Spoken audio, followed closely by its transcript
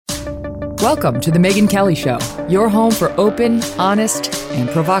Welcome to The Megyn Kelly Show, your home for open, honest, and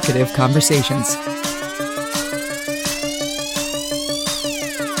provocative conversations.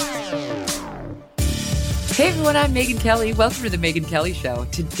 Hey everyone, I'm Megyn Kelly. Welcome to The Megyn Kelly Show.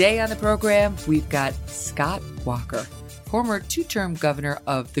 Today on the program, we've got Scott Walker, former two-term governor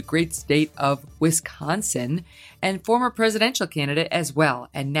of the great state of Wisconsin and former presidential candidate as well.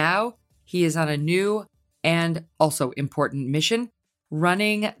 And now he is on a new and also important mission,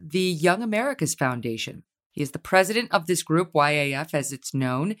 running the Young America's Foundation. He is the president of this group, YAF as it's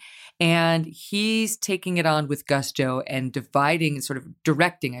known, and he's taking it on with gusto and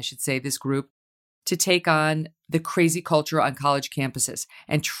directing, I should say, this group to take on the crazy culture on college campuses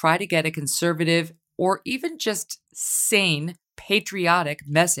and try to get a conservative or even just sane, patriotic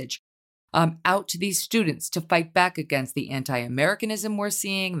message out to these students to fight back against the anti-Americanism we're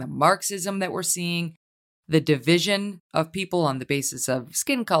seeing, the Marxism that we're seeing, the division of people on the basis of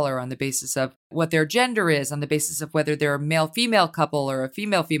skin color, on the basis of what their gender is, on the basis of whether they're a male-female couple or a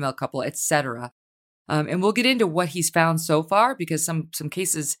female-female couple, etc. And we'll get into what he's found so far, because some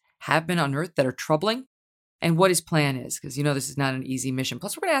cases have been unearthed that are troubling, and what his plan is, because this is not an easy mission.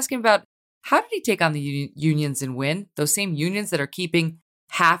 Plus, we're going to ask him about how did he take on the unions and win? Those same unions that are keeping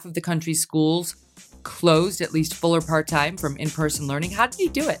half of the country's schools closed, at least full or part-time, from in-person learning. How did he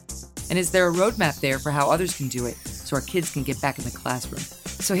do it? And is there a roadmap there for how others can do it so our kids can get back in the classroom?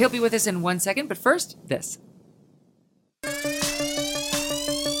 So he'll be with us in 1 second, but first, this.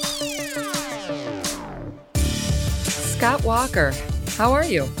 Scott Walker, how are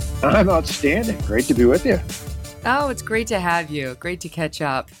you? I'm outstanding. Great to be with you. Oh, it's great to have you. Great to catch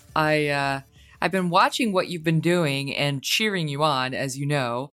up. I've been watching what you've been doing and cheering you on, as you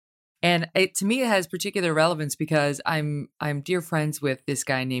know. And to me, it has particular relevance because I'm dear friends with this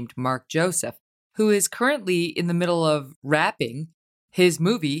guy named Mark Joseph, who is currently in the middle of wrapping his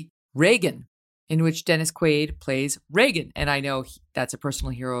movie, Reagan, in which Dennis Quaid plays Reagan. And I know that's a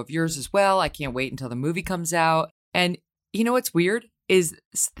personal hero of yours as well. I can't wait until the movie comes out. And you know what's weird is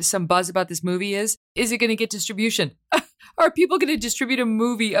some buzz about this movie is it going to get distribution? Are people going to distribute a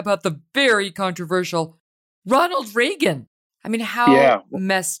movie about the very controversial Ronald Reagan? I mean, how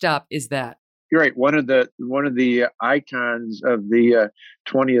messed up is that? You're right. One of the icons of the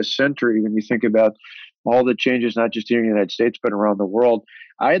 20th century, when you think about all the changes, not just here in the United States, but around the world.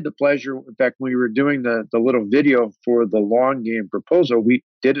 I had the pleasure, in fact, when we were doing the little video for the long game proposal, we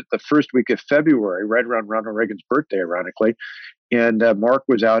did it the first week of February, right around Ronald Reagan's birthday, ironically. And Mark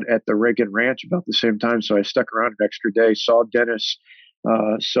was out at the Reagan Ranch about the same time. So I stuck around an extra day, saw Dennis,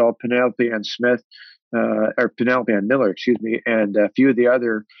 saw Penelope Ann Smith, or Penelope Ann Miller, and a few of the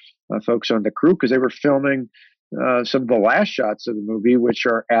other folks on the crew, because they were filming some of the last shots of the movie, which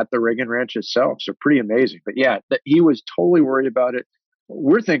are at the Reagan Ranch itself. So pretty amazing. But yeah, he was totally worried about it.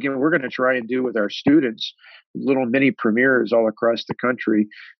 We're thinking we're going to try and do with our students little mini premieres all across the country,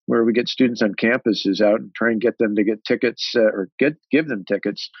 where we get students on campuses out and try and get them to get tickets give them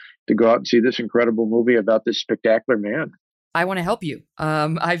tickets to go out and see this incredible movie about this spectacular man. I want to help you.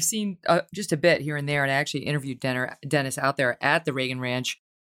 I've seen just a bit here and there, and I actually interviewed Dennis out there at the Reagan Ranch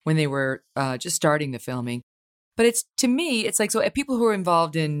when they were just starting the filming. But to me, it's like, so people who are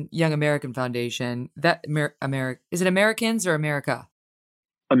involved in Young American Foundation, that is it Americans or America?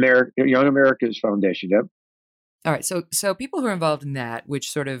 Young America's Foundation, yep. All right, so people who are involved in that, which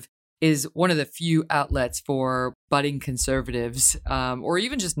sort of is one of the few outlets for budding conservatives, or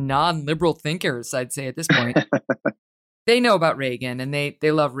even just non-liberal thinkers, I'd say at this point. They know about Reagan and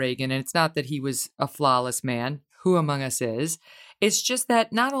they love Reagan. And it's not that he was a flawless man. Who among us is? It's just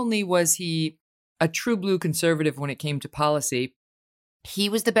that not only was he a true blue conservative when it came to policy, he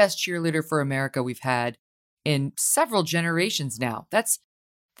was the best cheerleader for America we've had in several generations now. That's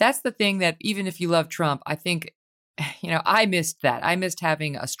the thing that even if you love Trump, I think, I missed that. I missed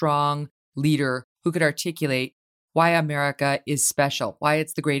having a strong leader who could articulate why America is special, why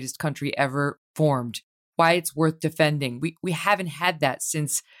it's the greatest country ever formed, why it's worth defending. We haven't had that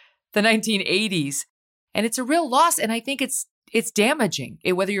since the 1980s, and it's a real loss. And I think it's damaging.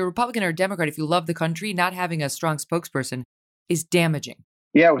 Whether you're a Republican or a Democrat, if you love the country, not having a strong spokesperson is damaging.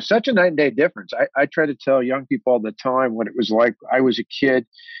 Yeah, it was such a night and day difference. I try to tell young people all the time what it was like. I was a kid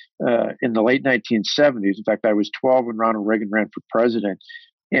in the late 1970s. In fact, I was 12 when Ronald Reagan ran for president.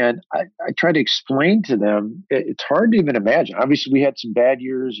 And I try to explain to them, it's hard to even imagine. Obviously, we had some bad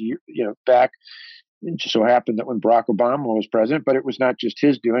years, back. It just so happened that when Barack Obama was president, but it was not just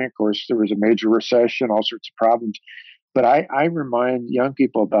his doing. Of course, there was a major recession, all sorts of problems. But I remind young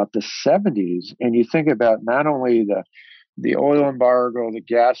people about the 70s, and you think about not only the oil embargo, the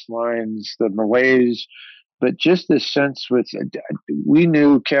gas lines, the malaise, But just this sense we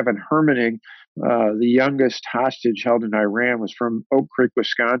knew Kevin Hermaning, the youngest hostage held in Iran, was from Oak Creek,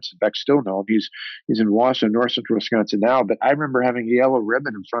 Wisconsin. In fact, still know him. He's in Wausau, north central Wisconsin now. But I remember having a yellow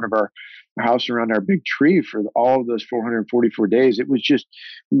ribbon in front of our house around our big tree for all of those 444 days. It was just,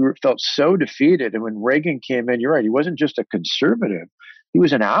 felt so defeated. And when Reagan came in, you're right, he wasn't just a conservative. He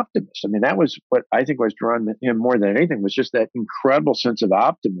was an optimist. I mean, that was what I think was drawn to him more than anything, was just that incredible sense of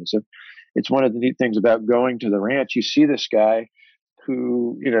optimism. It's one of the neat things about going to the ranch. You see this guy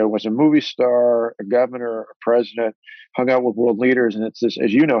who, was a movie star, a governor, a president, hung out with world leaders. And it's this,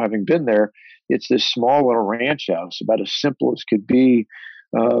 as you know, having been there, it's this small little ranch house, about as simple as could be.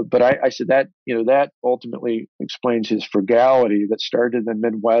 But I said that, that ultimately explains his frugality that started in the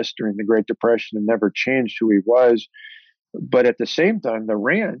Midwest during the Great Depression and never changed who he was. But at the same time, the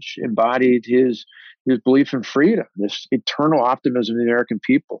ranch embodied his belief in freedom, this eternal optimism in the American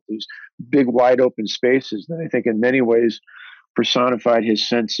people, these big, wide open spaces that I think in many ways personified his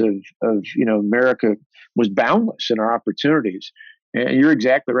sense of America was boundless in our opportunities. And you're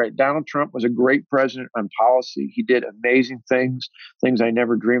exactly right. Donald Trump was a great president on policy. He did amazing things I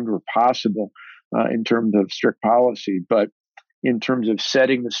never dreamed were possible in terms of strict policy. But in terms of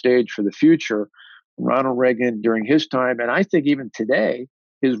setting the stage for the future, Ronald Reagan during his time, and I think even today,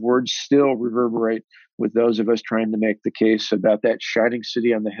 his words still reverberate with those of us trying to make the case about that shining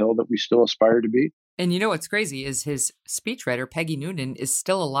city on the hill that we still aspire to be. And what's crazy is his speechwriter, Peggy Noonan, is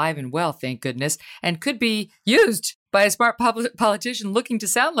still alive and well, thank goodness, and could be used by a smart politician looking to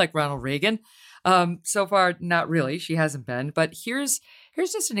sound like Ronald Reagan. So far, not really. She hasn't been. But here's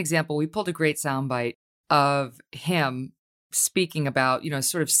just an example. We pulled a great soundbite of him speaking about,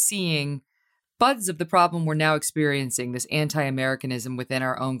 sort of seeing buds of the problem we're now experiencing, this anti-Americanism within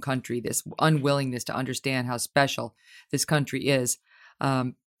our own country, this unwillingness to understand how special this country is.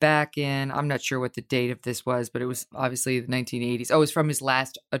 Back in, I'm not sure what the date of this was, but it was obviously the 1980s. Oh, it was from his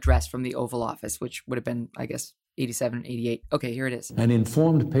last address from the Oval Office, which would have been, I guess, 87, 88. Okay, here it is. An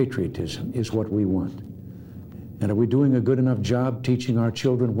informed patriotism is what we want. And are we doing a good enough job teaching our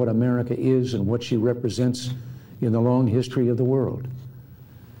children what America is and what she represents in the long history of the world?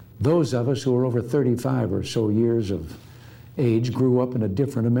 Those of us who are over 35 or so years of age grew up in a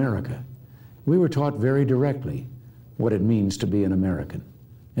different America. We were taught very directly what it means to be an American.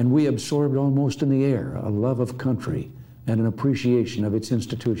 And we absorbed almost in the air a love of country and an appreciation of its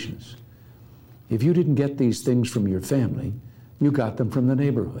institutions. If you didn't get these things from your family, you got them from the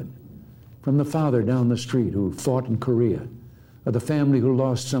neighborhood, from the father down the street who fought in Korea, or the family who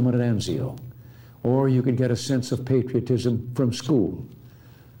lost someone at Anzio. Or you could get a sense of patriotism from school.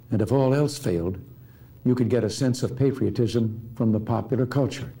 And if all else failed, you could get a sense of patriotism from the popular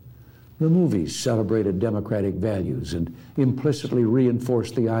culture. The movies celebrated democratic values and implicitly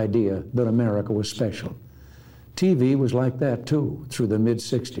reinforced the idea that America was special. TV was like that too, through the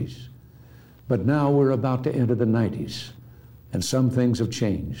mid-60s. But now we're about to enter the 90s, and some things have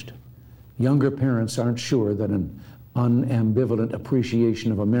changed. Younger parents aren't sure that an unambivalent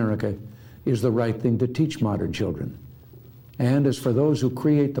appreciation of America is the right thing to teach modern children. And as for those who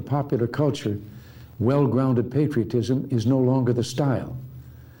create the popular culture, well-grounded patriotism is no longer the style.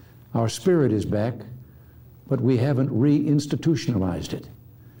 Our spirit is back, but we haven't re-institutionalized it.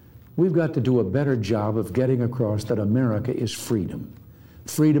 We've got to do a better job of getting across that America is freedom.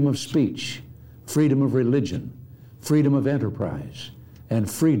 Freedom of speech, freedom of religion, freedom of enterprise,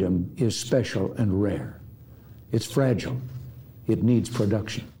 and freedom is special and rare. It's fragile. It needs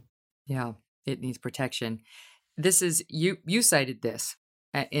production. Yeah, it needs protection. This is, you cited this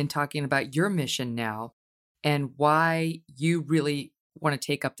in talking about your mission now and why you really want to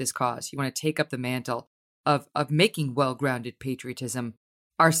take up this cause. You want to take up the mantle of making well-grounded patriotism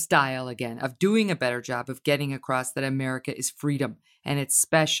our style again, of doing a better job of getting across that America is freedom and it's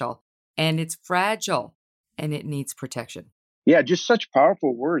special and it's fragile and it needs protection. Yeah, just such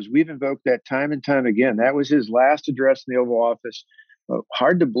powerful words. We've invoked that time and time again. That was his last address in the Oval Office.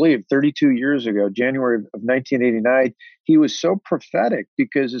 Hard to believe, 32 years ago, January of 1989, he was so prophetic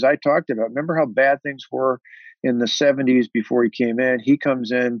because, as I talked about, remember how bad things were in the 70s before he came in? He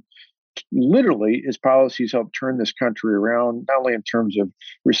comes in, literally, his policies helped turn this country around, not only in terms of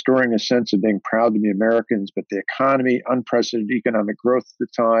restoring a sense of being proud to be Americans, but the economy, unprecedented economic growth at the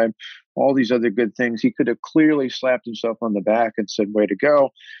time, all these other good things. He could have clearly slapped himself on the back and said, way to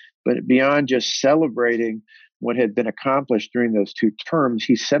go. But beyond just celebrating what had been accomplished during those two terms,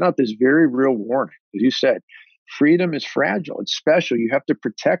 he set out this very real warning. As you said, freedom is fragile. It's special. You have to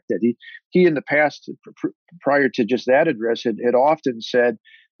protect it. He in the past, prior to just that address, had often said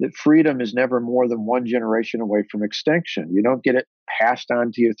that freedom is never more than one generation away from extinction. You don't get it passed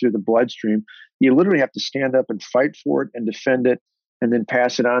on to you through the bloodstream. You literally have to stand up and fight for it and defend it, and then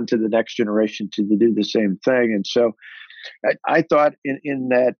pass it on to the next generation to do the same thing. And so I thought in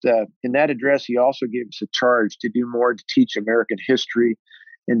that address, he also gave us a charge to do more to teach American history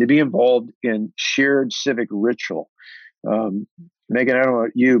and to be involved in shared civic ritual. Megan, I don't know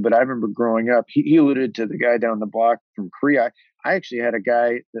about you, but I remember growing up, he alluded to the guy down the block from Korea. I actually had a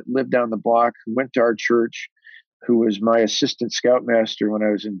guy that lived down the block who went to our church, who was my assistant scoutmaster when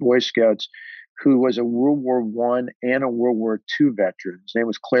I was in Boy Scouts, who was a World War I and a World War II veteran. His name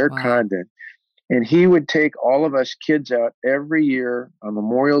was Claire Wow. Condon. And he would take all of us kids out every year on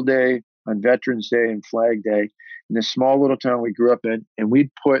Memorial Day, on Veterans Day, and Flag Day in this small little town we grew up in. And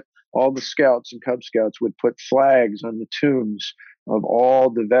we'd put all the scouts and Cub Scouts would put flags on the tombs of all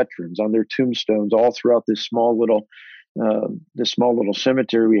the veterans, on their tombstones, all throughout this small little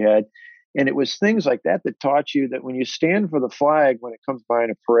cemetery we had. And it was things like that that taught you that when you stand for the flag, when it comes by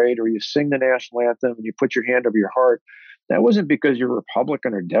in a parade, or you sing the national anthem and you put your hand over your heart, that wasn't because you're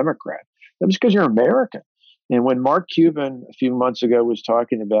Republican or Democrat. That was because you're American. And when Mark Cuban a few months ago was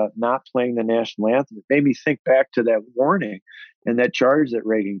talking about not playing the national anthem, it made me think back to that warning and that charge that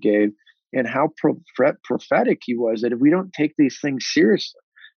Reagan gave, and how prophetic he was, that if we don't take these things seriously,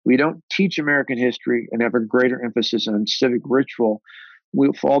 we don't teach American history and have a greater emphasis on civic ritual,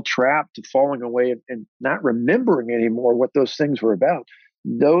 we'll fall trapped to falling away and not remembering anymore what those things were about.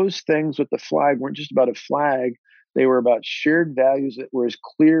 Those things with the flag weren't just about a flag. They were about shared values that were as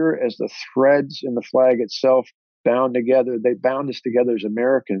clear as the threads in the flag itself bound together. They bound us together as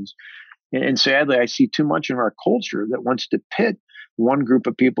Americans. And sadly, I see too much in our culture that wants to pit one group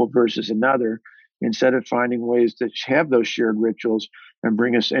of people versus another, instead of finding ways to have those shared rituals and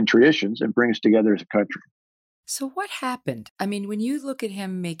bring us, and traditions, and bring us together as a country. So what happened? I mean, when you look at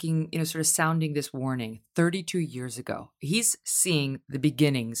him making, sort of sounding this warning 32 years ago, he's seeing the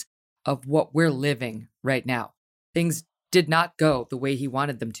beginnings of what we're living right now. Things did not go the way he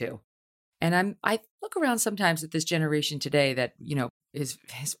wanted them to. And I look around sometimes at this generation today that, is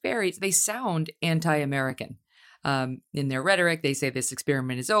they sound anti-American. In their rhetoric, they say this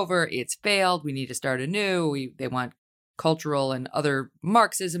experiment is over, it's failed, we need to start anew. They want cultural and other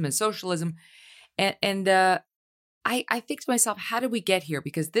Marxism and socialism. And I think to myself, how did we get here?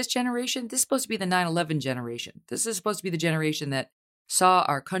 Because this generation, this is supposed to be the 9/11 generation. This is supposed to be the generation that saw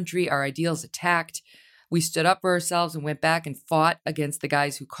our country, our ideals attacked. We stood up for ourselves and went back and fought against the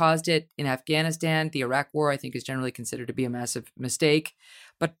guys who caused it in Afghanistan. The Iraq War, I think, is generally considered to be a massive mistake,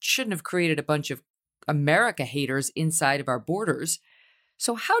 but shouldn't have created a bunch of America haters inside of our borders.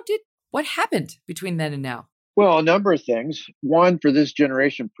 So what happened between then and now? Well, a number of things. One, for this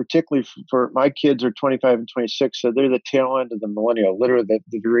generation, particularly for my kids are 25 and 26, so they're the tail end of the millennial, literally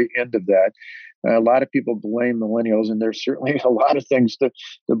the very end of that. A lot of people blame millennials, and there's certainly a lot of things to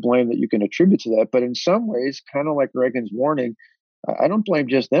blame that you can attribute to that. But in some ways, kind of like Reagan's warning, I don't blame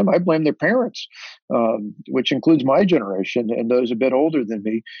just them. I blame their parents, which includes my generation and those a bit older than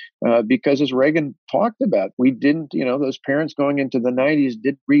me, because as Reagan talked about, we didn't, those parents going into the 90s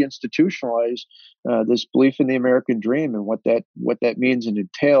did reinstitutionalize this belief in the American dream and what that means and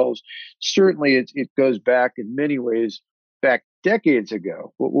entails. Certainly, it goes back in many ways back decades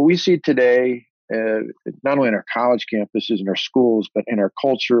ago. What we see today, not only in our college campuses and our schools, but in our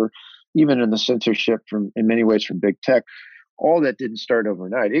culture, even in the censorship in many ways from big tech, all that didn't start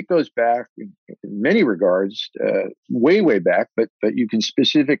overnight. It goes back in many regards, way, way back, but you can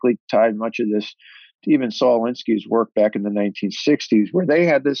specifically tie much of this to even Saul Alinsky's work back in the 1960s, where they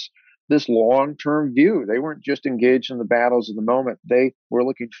had this long-term view. They weren't just engaged in the battles of the moment. They were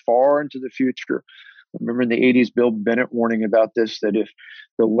looking far into the future. I remember in the 80s, Bill Bennett warning about this, that if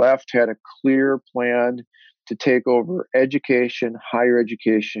the left had a clear plan to take over education, higher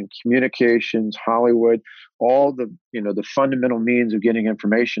education, communications, Hollywood, all the fundamental means of getting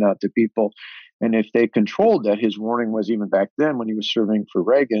information out to people. And if they controlled that, his warning was, even back then when he was serving for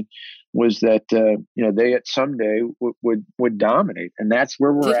Reagan, was that they at someday would dominate, and that's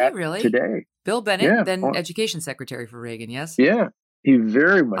where we're at today. Bill Bennett, then education secretary for Reagan, yes? Yeah, he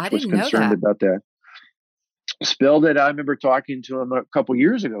very much was concerned about that. Spilled it. I remember talking to him a couple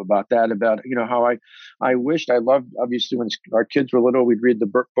years ago about that, about how I wished, I loved, obviously when our kids were little, we'd read the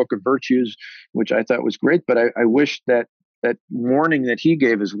Book of Virtues, which I thought was great, but I wished that warning that he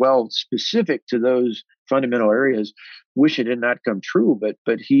gave as well, specific to those fundamental areas, wish it had not come true,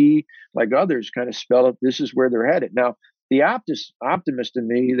 but he, like others, kind of spelled it, this is where they're headed. Now, the optimist in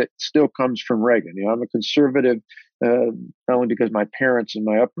me that still comes from Reagan. I'm a conservative, not only because my parents and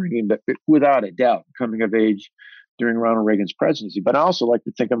my upbringing, but without a doubt, coming of age during Ronald Reagan's presidency. But I also like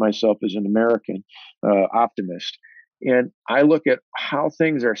to think of myself as an American optimist. And I look at how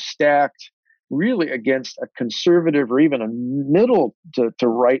things are stacked really against a conservative or even a middle to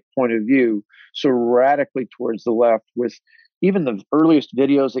right point of view, so radically towards the left, with even the earliest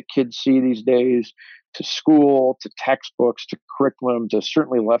videos that kids see these days, to school, to textbooks, to curriculum, to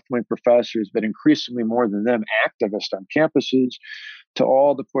certainly left-wing professors, but increasingly more than them, activists on campuses, to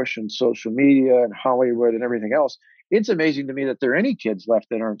all the push in social media and Hollywood and everything else. It's amazing to me that there are any kids left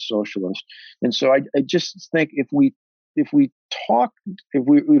that aren't socialist. And so I just think if we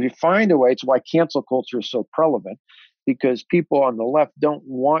find a way, it's why cancel culture is so prevalent, because people on the left don't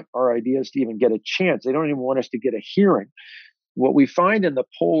want our ideas to even get a chance. They don't even want us to get a hearing. What we find in the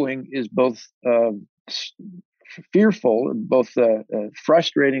polling is both fearful, both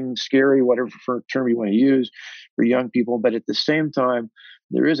frustrating, scary, whatever term you want to use for young people, but at the same time,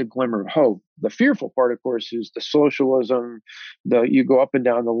 there is a glimmer of hope. The fearful part, of course, is the socialism. You go up and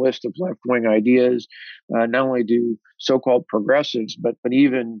down the list of left-wing ideas. Not only do so-called progressives, but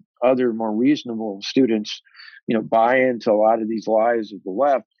even other more reasonable students, buy into a lot of these lies of the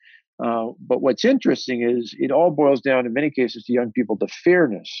left. But what's interesting is it all boils down, in many cases, to young people, to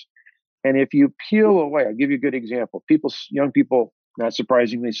fairness. And if you peel away, I'll give you a good example. Young people, not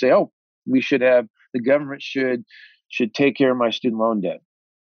surprisingly, say, "Oh, the government should take care of my student loan debt."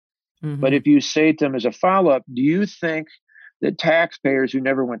 Mm-hmm. But if you say to them as a follow-up, "Do you think that taxpayers who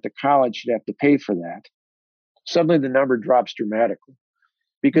never went to college should have to pay for that?" Suddenly the number drops dramatically,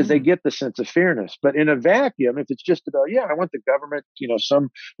 because they get the sense of fairness. But in a vacuum, if it's just about, I want the government, some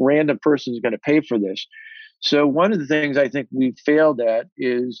random person is going to pay for this. So one of the things I think we've failed at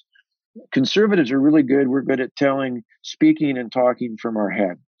is conservatives are really good. We're good at speaking and talking from our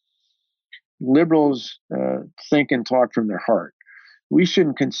head. Liberals think and talk from their heart. We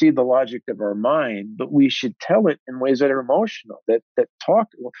shouldn't concede the logic of our mind, but we should tell it in ways that are emotional, that talk.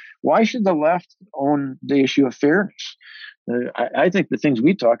 Why should the left own the issue of fairness? I think the things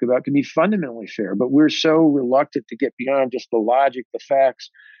we talk about can be fundamentally fair, but we're so reluctant to get beyond just the logic, the facts,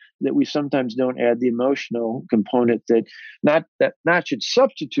 that we sometimes don't add the emotional component that not should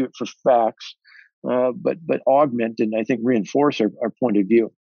substitute for facts, but augment and I think reinforce our point of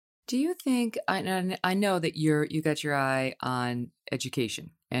view. Do you think, I know that you got your eye on education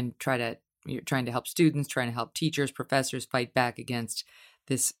and you're trying to help students, trying to help teachers, professors fight back against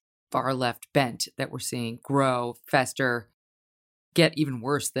this far left bent that we're seeing grow, fester, get even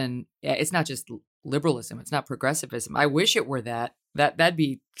worse than, it's not just liberalism, it's not progressivism. I wish it were that. That'd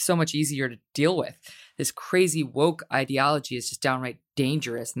be so much easier to deal with. This crazy woke ideology is just downright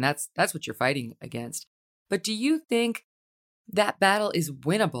dangerous, and that's what you're fighting against. But do you think that battle is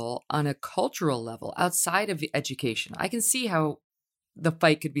winnable on a cultural level outside of education? I can see how the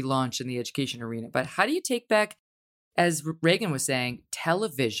fight could be launched in the education arena, but how do you take back, as Reagan was saying,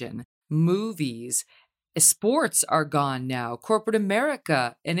 television, movies, sports are gone now, corporate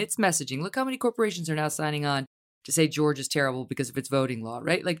America and its messaging? Look how many corporations are now signing on to say George is terrible because of its voting law,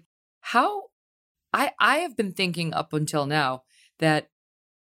 right? Like, how I have been thinking up until now that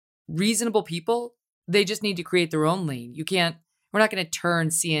reasonable people, they just need to create their own lane. We're not going to turn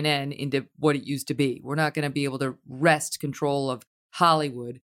CNN into what it used to be. We're not going to be able to wrest control of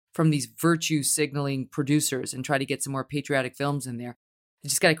Hollywood from these virtue signaling producers and try to get some more patriotic films in there. You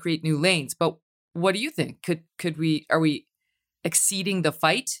just got to create new lanes. But what do you think? Are we exceeding the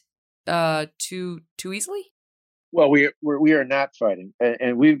fight too easily? Well, we are not fighting,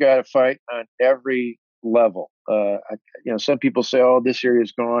 and we've got to fight on every level. Some people say, "Oh, this area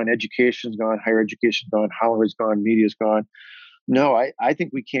is gone, education's gone, higher education's gone, Hollywood's gone, media's gone." No, I think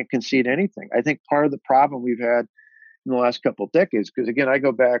we can't concede anything. I think part of the problem we've had in the last couple of decades, because again, I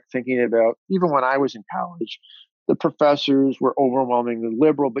go back thinking about even when I was in college, the professors were overwhelmingly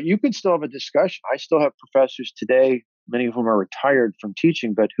liberal, but you could still have a discussion. I still have professors today, many of whom are retired from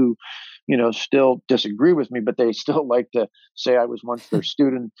teaching, but who, still disagree with me, but they still like to say I was once their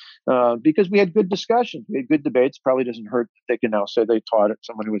student, because we had good discussions. We had good debates. Probably doesn't hurt that they can now say they taught it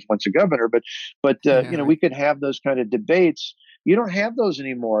someone who was once a governor, but Right. we could have those kind of debates. You don't have those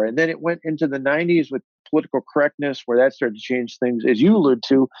anymore. And then it went into the 90s with political correctness, where that started to change things, as you allude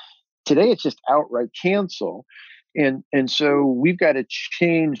to. Today, it's just outright cancel. And so we've got to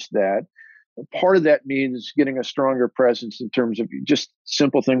change that. Part of that means getting a stronger presence in terms of just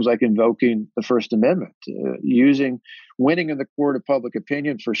simple things like invoking the First Amendment, winning in the court of public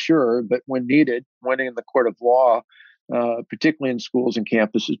opinion for sure, but when needed, winning in the court of law, particularly in schools and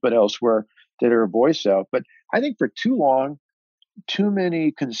campuses, but elsewhere, to get our voice out. But I think for too long, too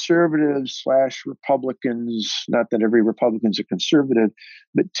many conservatives / Republicans, not that every Republican's a conservative,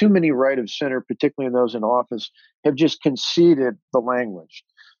 but too many right of center, particularly those in office, have just conceded the language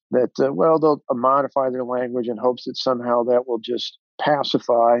that, well, they'll modify their language in hopes that somehow that will just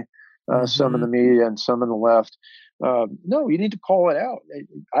pacify some in Mm-hmm. the media and some in the left. No, you need to call it out.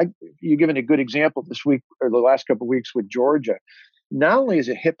 You've given a good example this week or the last couple of weeks with Georgia. Not only is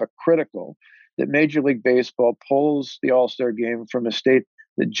it hypocritical that Major League Baseball pulls the All-Star game from a state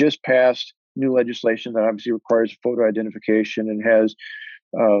that just passed new legislation that obviously requires photo identification and has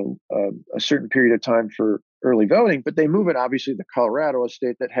a certain period of time for early voting, but they move it obviously to Colorado, a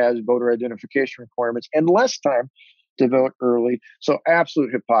state that has voter identification requirements and less time to vote early. So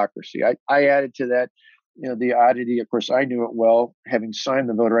absolute hypocrisy. I added to that, the oddity. Of course, I knew it well, having signed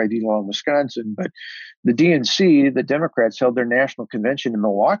the voter ID law in Wisconsin, but the DNC, the Democrats, held their national convention in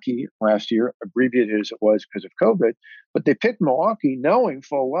Milwaukee last year, abbreviated as it was because of COVID. But they picked Milwaukee knowing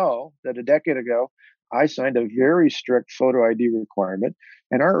full well that a decade ago, I signed a very strict photo ID requirement,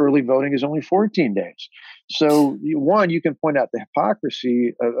 and our early voting is only 14 days. So, one, you can point out the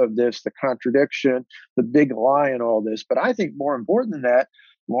hypocrisy of this, the contradiction, the big lie in all this. But I think more important than that,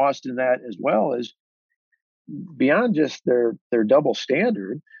 lost in that as well, is beyond just their double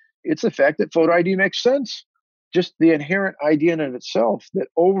standard, it's the fact that photo ID makes sense. Just the inherent idea in and of itself that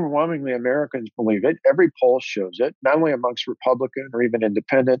overwhelmingly Americans believe it. Every poll shows it, not only amongst Republican or even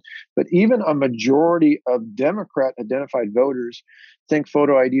independent, but even a majority of Democrat identified voters think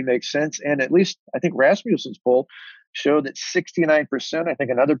photo ID makes sense. And at least I think Rasmussen's poll showed that 69%, I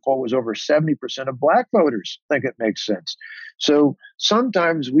think another poll was over 70% of black voters think it makes sense. So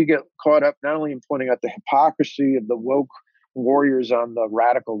sometimes we get caught up not only in pointing out the hypocrisy of the woke warriors on the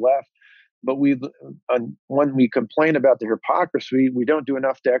radical left, but when we complain about the hypocrisy, we don't do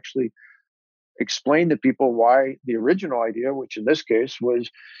enough to actually explain to people why the original idea, which in this case was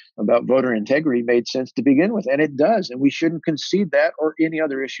about voter integrity, made sense to begin with. And it does. And we shouldn't concede that or any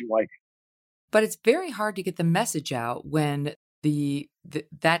other issue like it. But it's very hard to get the message out when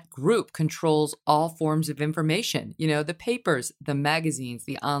that group controls all forms of information. The papers, the magazines,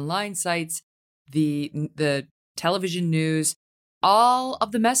 the online sites, the television news. All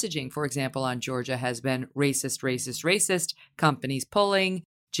of the messaging, for example, on Georgia has been racist, racist, racist, companies pulling,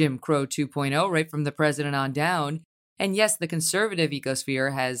 Jim Crow 2.0, right from the president on down. And yes, the conservative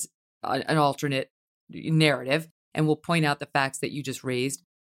ecosphere has an alternate narrative and will point out the facts that you just raised.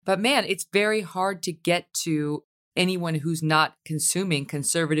 But man, it's very hard to get to anyone who's not consuming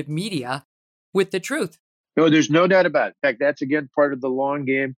conservative media with the truth. No, there's no doubt about it. In fact, that's again part of the long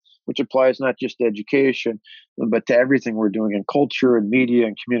game, which applies not just to education, but to everything we're doing in culture and media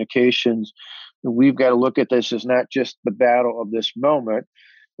and communications. We've got to look at this as not just the battle of this moment.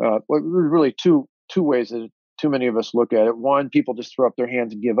 Really two ways that too many of us look at it. One, people just throw up their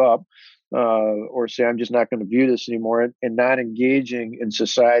hands and give up, or say, I'm just not going to view this anymore. And not engaging in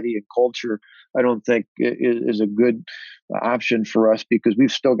society and culture, I don't think is a good option for us, because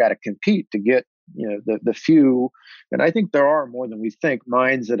we've still got to compete to get the few, and I think there are more than we think,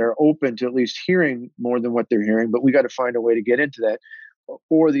 minds that are open to at least hearing more than what they're hearing, but we got to find a way to get into that.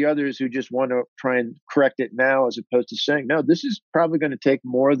 Or the others who just want to try and correct it now, as opposed to saying, no, this is probably going to take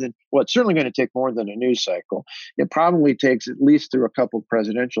more than, well, it's certainly going to take more than a news cycle. It probably takes at least through a couple of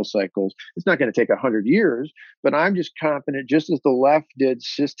presidential cycles. It's not going to take 100 years, but I'm just confident, just as the left did,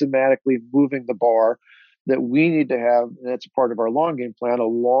 systematically moving the bar, that we need to have, and that's a part of our long game plan, a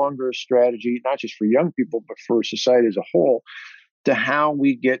longer strategy, not just for young people, but for society as a whole, to how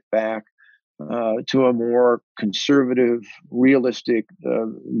we get back to a more conservative, realistic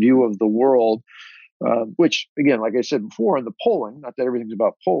view of the world, which, again, like I said before, in the polling, not that everything's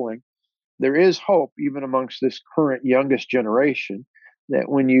about polling, there is hope even amongst this current youngest generation, that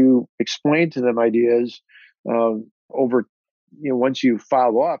when you explain to them ideas over, once you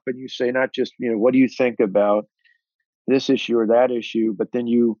follow up and you say, not just, what do you think about this issue or that issue, but then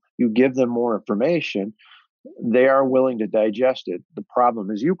you give them more information, they are willing to digest it. The problem,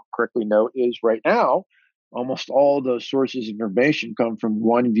 as you correctly note, is right now, almost all those sources of information come from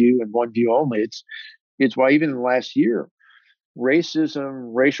one view and one view only. It's why even in the last year, racism,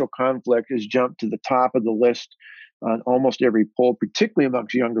 racial conflict has jumped to the top of the list on almost every poll, particularly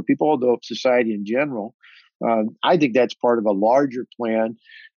amongst younger people, although society in general. I think that's part of a larger plan,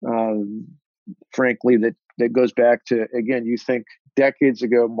 frankly, that goes back to, again, you think decades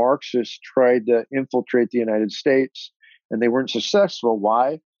ago, Marxists tried to infiltrate the United States and they weren't successful.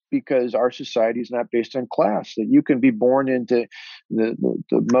 Why? Because our society is not based on class, that you can be born into the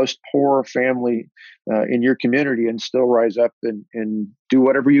the most poor family in your community and still rise up and do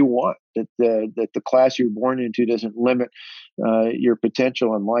whatever you want. That the class you're born into doesn't limit your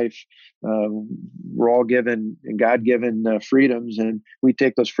potential in life. We're all given God-given freedoms, and we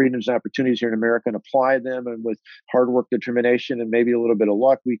take those freedoms and opportunities here in America and apply them. And with hard work, determination, and maybe a little bit of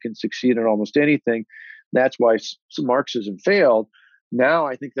luck, we can succeed in almost anything. That's why Marxism failed. Now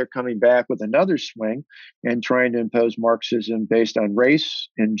I think they're coming back with another swing and trying to impose Marxism based on race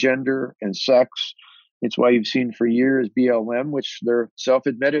and gender and sex. It's why you've seen for years BLM, which they're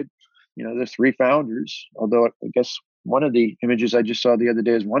self-admitted, the three founders, although I guess one of the images I just saw the other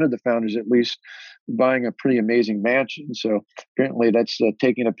day is one of the founders at least buying a pretty amazing mansion. So apparently that's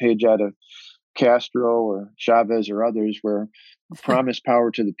taking a page out of Castro or Chavez or others, where promise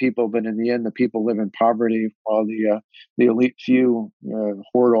power to the people, but in the end, the people live in poverty while the elite few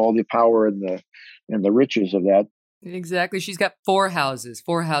hoard all the power and the riches of that. Exactly. She's got four houses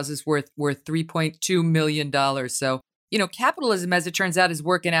worth $3.2 million. So, capitalism, as it turns out, is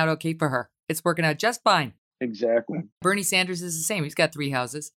working out okay for her. It's working out just fine. Exactly. Bernie Sanders is the same. He's got 3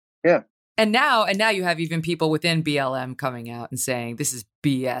 houses. Yeah. And now you have even people within BLM coming out and saying this is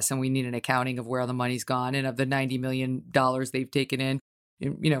BS and we need an accounting of where the money's gone and of the $90 million they've taken in.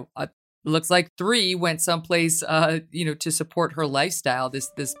 Looks like 3 went someplace, to support her lifestyle.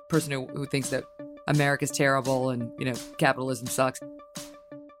 This person who thinks that America's terrible and, capitalism sucks.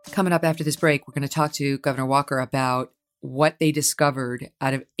 Coming up after this break, we're going to talk to Governor Walker about what they discovered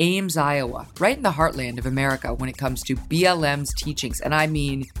out of Ames, Iowa, right in the heartland of America when it comes to BLM's teachings. And I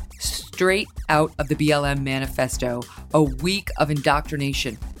mean straight out of the BLM manifesto, a week of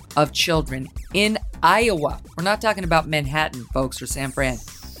indoctrination of children in Iowa. We're not talking about Manhattan, folks, or San Fran.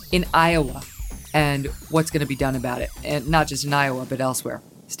 In Iowa, and what's going to be done about it. And not just in Iowa, but elsewhere.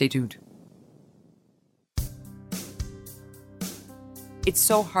 Stay tuned. It's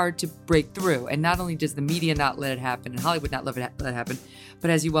so hard to break through. And not only does the media not let it happen, and Hollywood not let it happen, but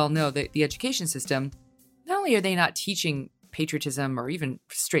as you well know, the education system, not only are they not teaching patriotism or even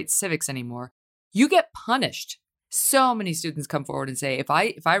straight civics anymore, you get punished. So many students come forward and say, if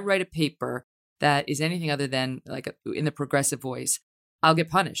I write a paper that is anything other than in the progressive voice, I'll get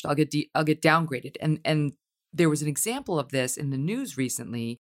punished. I'll get downgraded. And there was an example of this in the news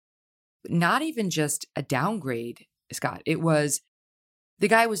recently. Not even just a downgrade, Scott. It was the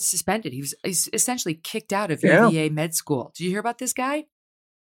guy was suspended. He's essentially kicked out of UVA med school. Did you hear about this guy?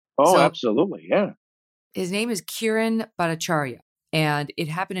 Oh, absolutely. Yeah. His name is Kiran Bhattacharya, and it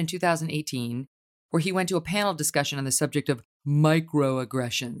happened in 2018, where he went to a panel discussion on the subject of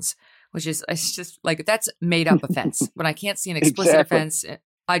microaggressions, which is it's just like that's made up offense. When I can't see an explicit offense,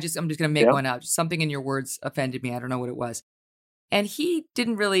 I'm just going to make one out. Something in your words offended me. I don't know what it was. And he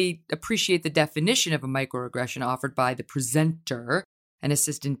didn't really appreciate the definition of a microaggression offered by the presenter, an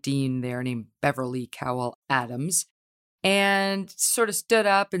assistant dean there named Beverly Cowell Adams, and sort of stood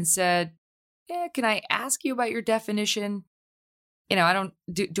up and said, can I ask you about your definition?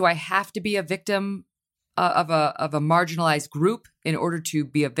 Do I have to be a victim of a marginalized group in order to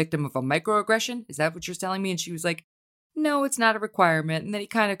be a victim of a microaggression? Is that what you're telling me? And she was like, no, it's not a requirement. And then he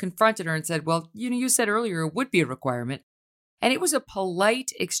kind of confronted her and said, well, you said earlier it would be a requirement. And it was a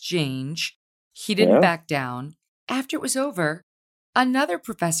polite exchange. He didn't back down. After it was over, another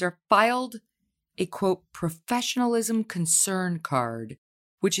professor filed a, quote, professionalism concern card,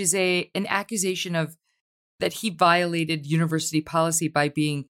 which is an accusation of that he violated university policy by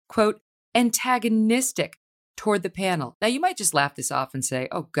being, quote, antagonistic toward the panel. Now, you might just laugh this off and say,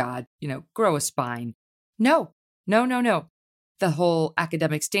 oh, God, grow a spine. No. The whole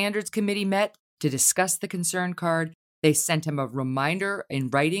academic standards committee met to discuss the concern card. They sent him a reminder in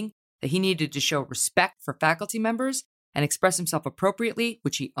writing that he needed to show respect for faculty members and express himself appropriately,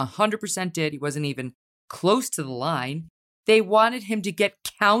 which he 100% did. He wasn't even close to the line. They wanted him to get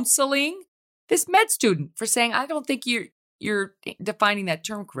counseling. This med student for saying, I don't think you're defining that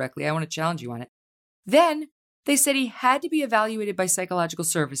term correctly. I want to challenge you on it. Then they said he had to be evaluated by psychological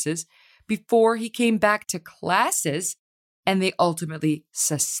services before he came back to classes. And they ultimately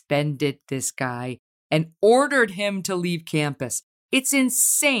suspended this guy and ordered him to leave campus. It's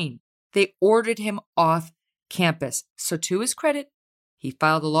insane. They ordered him off campus. So to his credit, he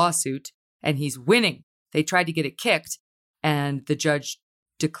filed a lawsuit and he's winning. They tried to get it kicked and the judge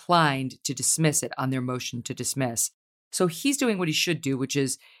declined to dismiss it on their motion to dismiss. So he's doing what he should do, which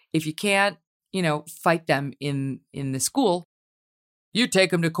is if you can't, fight them in the school, you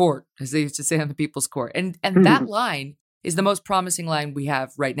take them to court, as they used to say on the People's Court. And that line is the most promising line we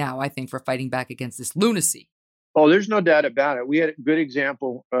have right now, I think, for fighting back against this lunacy. Oh, there's no doubt about it. We had a good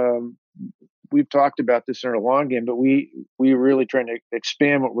example we've talked about this in our long game, but we really trying to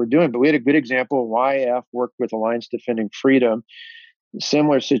expand what we're doing. But we had a good example. YF worked with Alliance Defending Freedom.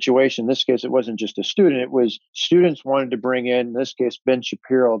 Similar situation. In this case, it wasn't just a student. It was students wanted to bring in this case, Ben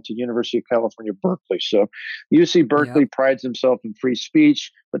Shapiro to University of California, Berkeley. So UC Berkeley prides themselves in free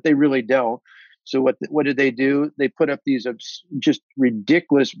speech, but they really don't. So what did they do? They put up these just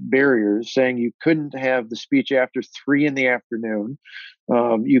ridiculous barriers saying you couldn't have the speech after 3 p.m.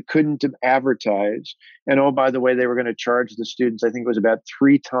 You couldn't advertise. And oh, by the way, they were going to charge the students, I think it was about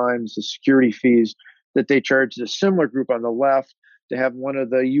 3 times the security fees that they charged a similar group on the left to have one of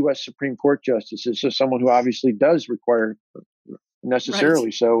the U.S. Supreme Court justices, so someone who obviously does require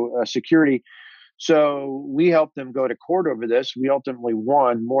necessarily security. So we helped them go to court over this. We ultimately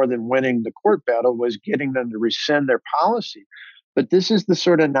won. More than winning the court battle was getting them to rescind their policy. But this is the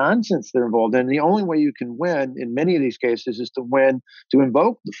sort of nonsense they're involved in. The only way you can win in many of these cases is to win, to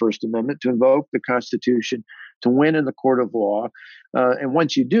invoke the First Amendment, to invoke the Constitution, to win in the court of law. And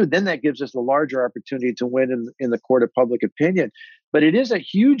once you do, then that gives us a larger opportunity to win in the court of public opinion. But it is a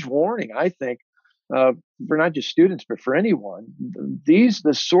huge warning, I think, for not just students, but for anyone.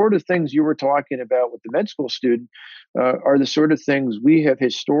 The sort of things you were talking about with the med school student are the sort of things we have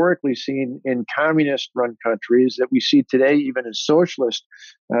historically seen in communist-run countries that we see today, even in socialist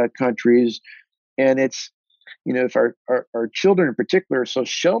countries. And it's, if our children in particular are so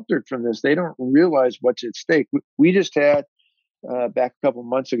sheltered from this, they don't realize what's at stake. We just had, back a couple of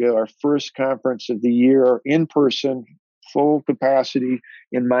months ago, our first conference of the year in person, full capacity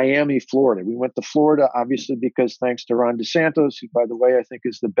in Miami, Florida. We went to Florida, obviously, because thanks to Ron DeSantis, who, by the way, I think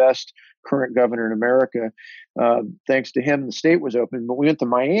is the best current governor in America. Thanks to him, the state was open. But we went to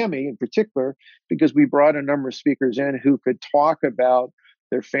Miami in particular because we brought a number of speakers in who could talk about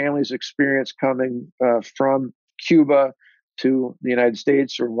their family's experience coming from Cuba to the United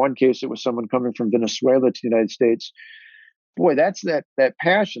States, or in one case, it was someone coming from Venezuela to the United States. Boy, that's that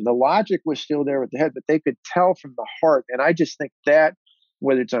passion. The logic was still there with the head, but they could tell from the heart. And I just think that,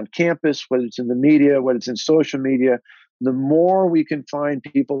 whether it's on campus, whether it's in the media, whether it's in social media, the more we can find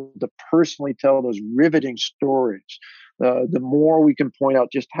people to personally tell those riveting stories, the more we can point out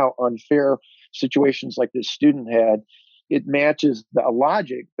just how unfair situations like this student had. It matches the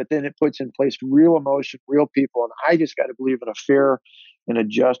logic, but then it puts in place real emotion, real people. And I just got to believe in a fair and a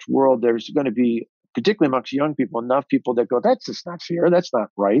just world, there's going to be, particularly amongst young people, enough people that go, that's just not fair. That's not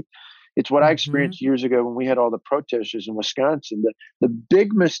right. It's what I experienced years ago when we had all the protesters in Wisconsin. The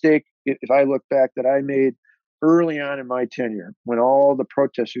big mistake, if I look back, that I made early on in my tenure when all the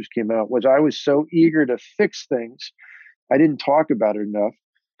protesters came out was I was so eager to fix things. I didn't talk about it enough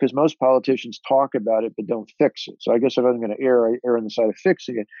because most politicians talk about it but don't fix it. So I guess if I'm going to err, I err on the side of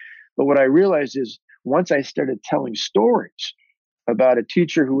fixing it. But what I realized is once I started telling stories about a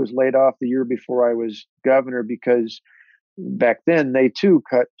teacher who was laid off the year before I was governor because back then they too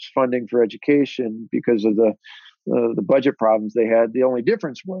cut funding for education because of the budget problems they had. The only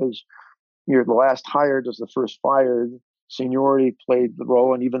difference was you're the last hired as the first fired. Seniority played the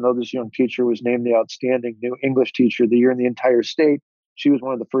role. And even though this young teacher was named the outstanding new English teacher of the year in the entire state, she was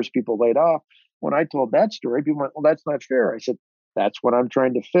one of the first people laid off. When I told that story, people went, well, that's not fair. I said, that's what I'm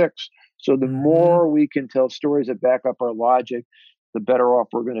trying to fix. So the more we can tell stories that back up our logic, the better off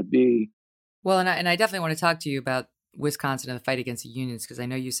we're going to be. Well, and I definitely want to talk to you about Wisconsin and the fight against the unions, because I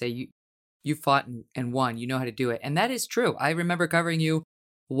know you say you fought and won. You know how to do it. And that is true. I remember covering you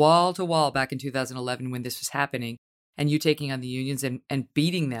wall to wall back in 2011 when this was happening, and you taking on the unions and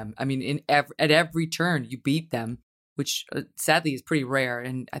beating them. I mean, at every turn, you beat them, which sadly is pretty rare.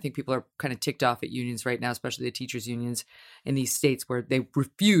 And I think people are kind of ticked off at unions right now, especially the teachers' unions in these states where they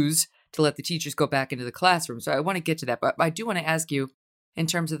refuse to let the teachers go back into the classroom. So I want to get to that. But I do want to ask you, in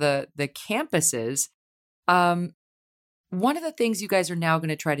terms of the campuses, one of the things you guys are now going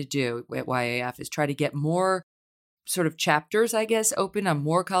to try to do at YAF is try to get more sort of chapters, I guess, open on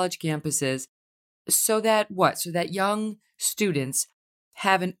more college campuses so that young students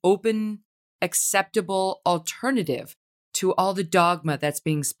have an open, acceptable alternative to all the dogma that's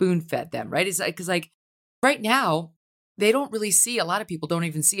being spoon-fed them, right? It's like, because like right now, they don't really see, a lot of people don't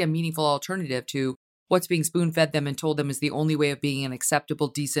even see a meaningful alternative to what's being spoon-fed them and told them is the only way of being an acceptable,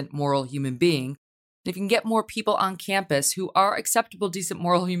 decent, moral human being. If you can get more people on campus who are acceptable, decent,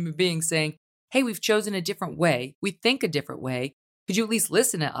 moral human beings saying, hey, we've chosen a different way, we think a different way, could you at least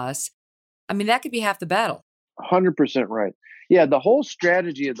listen to us? I mean, that could be half the battle. 100% right. Yeah, the whole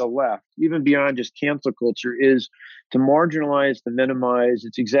strategy of the left, even beyond just cancel culture, is to marginalize, to minimize.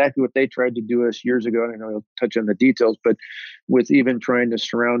 It's exactly what they tried to do us years ago. And I know I'll touch on the details, but with even trying to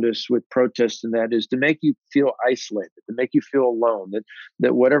surround us with protests, and that is to make you feel isolated, to make you feel alone,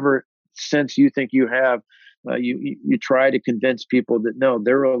 that whatever sense you think you have, you try to convince people that no,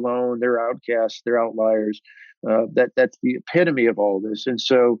 they're alone, they're outcasts, they're outliers. That's the epitome of all this. And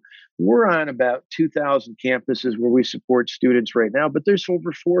so we're on about 2,000 campuses where we support students right now, but there's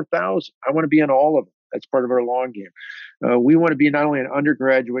over 4,000. I want to be on all of them. That's part of our long game. We want to be not only on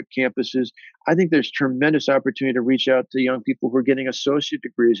undergraduate campuses. I think there's tremendous opportunity to reach out to young people who are getting associate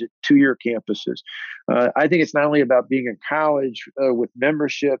degrees at 2-year campuses. I think it's not only about being in college with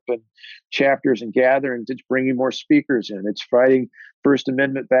membership and chapters and gatherings. It's bringing more speakers in. It's fighting First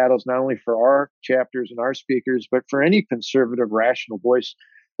Amendment battles, not only for our chapters and our speakers, but for any conservative, rational voice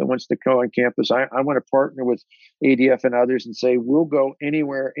that wants to go on campus. I want to partner with ADF and others and say, we'll go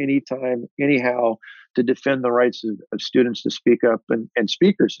anywhere, anytime, anyhow to defend the rights of students to speak up and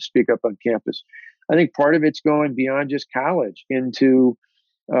speakers to speak up on campus. I think part of it's going beyond just college into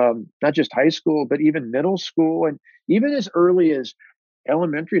not just high school, but even middle school and even as early as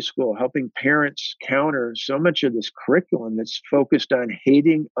elementary school, helping parents counter so much of this curriculum that's focused on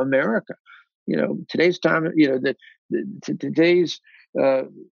hating America. Today's time, today's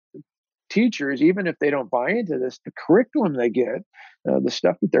teachers, even if they don't buy into this, the curriculum they get, the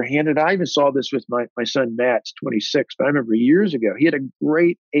stuff that they're handed. I even saw this with my son, Matt's 26, but I remember years ago, he had a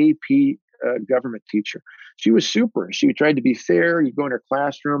great AP government teacher. She was super. She tried to be fair. You go in her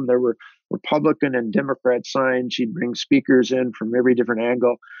classroom, there were Republican and Democrat signs. She'd bring speakers in from every different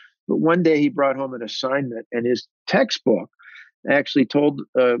angle. But one day he brought home an assignment, and his textbook actually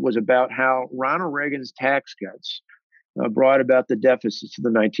was about how Ronald Reagan's tax cuts brought about the deficits of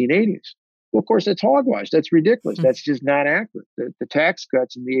the 1980s. Well, of course, that's hogwash. That's ridiculous. That's just not accurate. The tax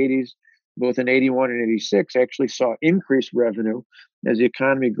cuts in the 80s, both in 81 and 86, actually saw increased revenue as the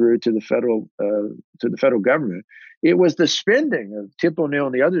economy grew to the federal government. It was the spending of Tip O'Neill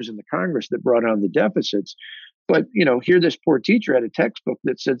and the others in the Congress that brought on the deficits. But, here this poor teacher had a textbook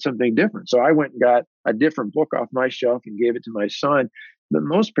that said something different. So I went and got a different book off my shelf and gave it to my son. But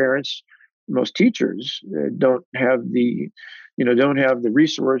most parents, most teachers don't have the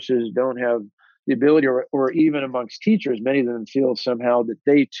resources, don't have the ability, or even amongst teachers, many of them feel somehow that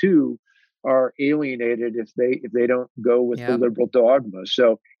they too are alienated if they don't go with the liberal dogma.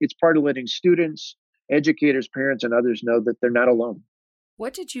 So it's part of letting students, educators, parents, and others know that they're not alone.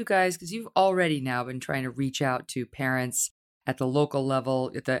 What did you guys, because you've already now been trying to reach out to parents at the local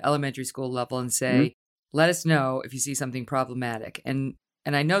level, at the elementary school level, and say, let us know if you see something problematic. And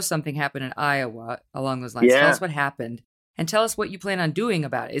I know something happened in Iowa along those lines. Yeah. Tell us what happened and tell us what you plan on doing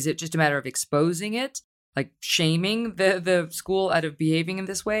about it. Is it just a matter of exposing it, like shaming the school out of behaving in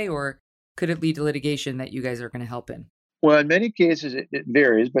this way, or could it lead to litigation that you guys are going to help in? Well, in many cases, it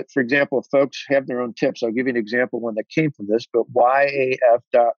varies. But for example, if folks have their own tips, I'll give you an example, one that came from this, but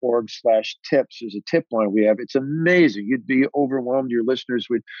yaf.org/tips is a tip line we have. It's amazing. You'd be overwhelmed. Your listeners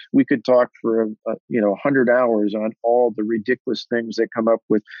we could talk for 100 hours on all the ridiculous things that come up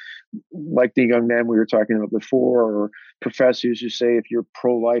with, like the young man we were talking about before, or professors who say if you're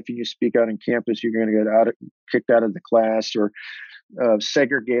pro-life and you speak out on campus, you're going to get kicked out of the class, or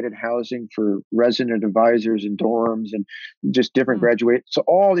segregated housing for resident advisors in dorms and just different graduates. So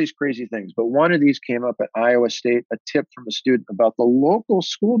all these crazy things. But one of these came up at Iowa State, a tip from a student about the local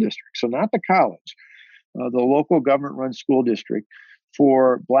school district. So not the college, the local government-run school district.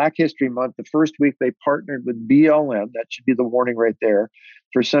 For Black History Month, the first week they partnered with BLM. That should be the warning right there,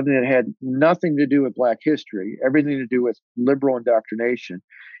 for something that had nothing to do with Black history, everything to do with liberal indoctrination.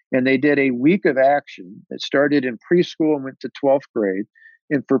 And they did a week of action that started in preschool and went to 12th grade.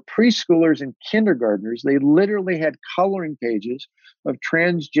 And for preschoolers and kindergartners, they literally had coloring pages of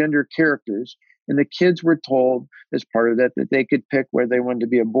transgender characters. And the kids were told, as part of that they could pick whether they wanted to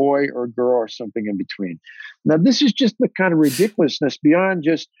be a boy or a girl or something in between. Now, this is just the kind of ridiculousness beyond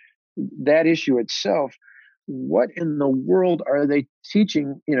just that issue itself. What in the world are they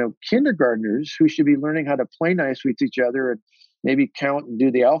teaching, kindergartners who should be learning how to play nice with each other and maybe count and do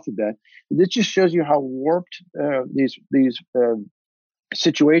the alphabet? This just shows you how warped these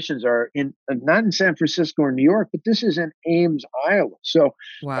situations are not in San Francisco or New York, but this is in Ames, Iowa. So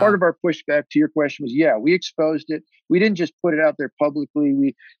part of our pushback to your question was, we exposed it. We didn't just put it out there publicly.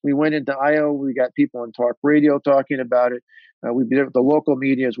 We went into Iowa. We got people on talk radio talking about it. We did it with the local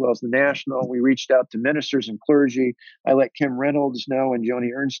media as well as the national. We reached out to ministers and clergy. I let Kim Reynolds know and Joni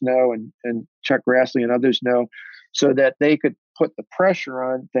Ernst know and Chuck Grassley and others know, so that they could put the pressure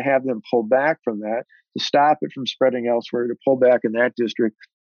on to have them pull back from that, to stop it from spreading elsewhere, to pull back in that district,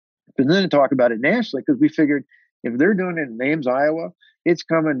 but then to talk about it nationally, because we figured if they're doing it in Ames, Iowa, it's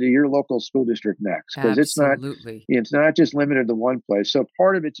coming to your local school district next, because it's not just limited to one place. So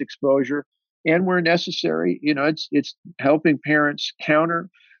part of it's exposure, and where necessary, it's helping parents counter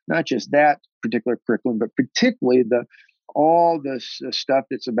not just that particular curriculum, but particularly all this stuff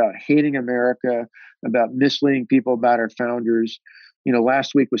that's about hating America, about misleading people about our founders.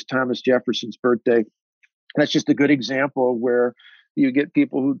 Last week was Thomas Jefferson's birthday. That's just a good example where you get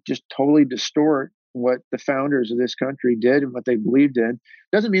people who just totally distort what the founders of this country did and what they believed in.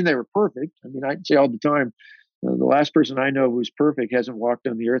 Doesn't mean they were perfect. I mean, I say all the time, the last person I know who's perfect hasn't walked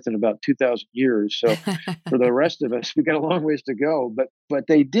on the earth in about 2,000 years. So for the rest of us, we got a long ways to go. But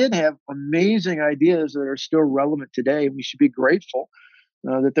they did have amazing ideas that are still relevant today. And we should be grateful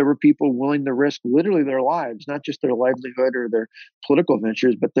that there were people willing to risk literally their lives, not just their livelihood or their political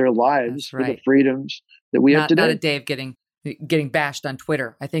ventures, but their lives for the freedoms that we have today. Not a day of getting bashed on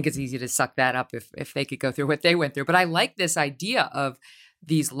Twitter. I think it's easy to suck that up if they could go through what they went through. But I like this idea of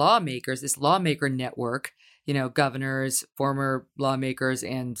these lawmakers, this lawmaker network, governors, former lawmakers,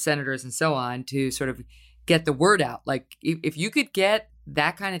 and senators, and so on, to sort of get the word out. Like, if you could get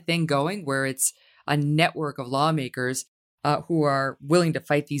that kind of thing going, where it's a network of lawmakers who are willing to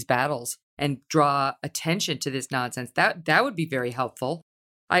fight these battles and draw attention to this nonsense, that would be very helpful.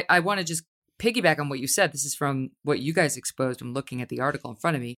 I want to just piggyback on what you said. This is from what you guys exposed. I'm looking at the article in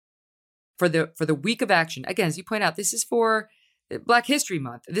front of me. For the week of action, again, as you point out, this is for Black History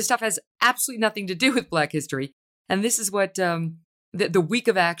Month. This stuff has absolutely nothing to do with Black history. And this is what the week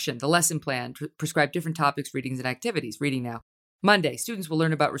of action, the lesson plan, prescribe different topics, readings, and activities. Reading now. Monday, students will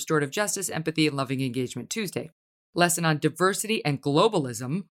learn about restorative justice, empathy, and loving engagement. Tuesday, lesson on diversity and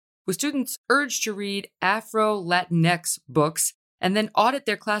globalism, with students urged to read Afro-Latinx books and then audit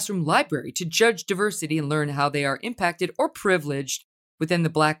their classroom library to judge diversity and learn how they are impacted or privileged within the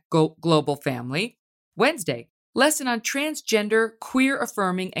Black global family. Wednesday, lesson on transgender, queer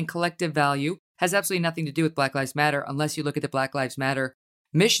affirming, and collective value. Has absolutely nothing to do with Black Lives Matter unless you look at the Black Lives Matter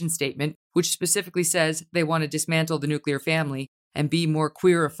mission statement, which specifically says they want to dismantle the nuclear family and be more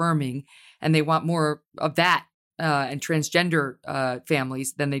queer affirming, and they want more of that and transgender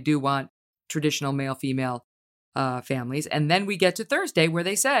families than they do want traditional male-female families. And then we get to Thursday, where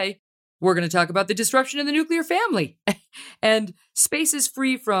they say, we're going to talk about the disruption in the nuclear family and spaces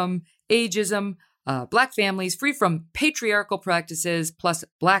free from ageism, Black families free from patriarchal practices, plus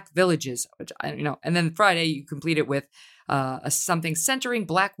Black villages, which and then Friday you complete it with something centering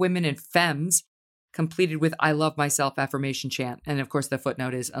Black women and femmes, completed with "I love myself" affirmation chant. And of course the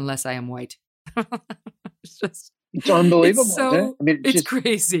footnote is, unless I am white. It's unbelievable. It's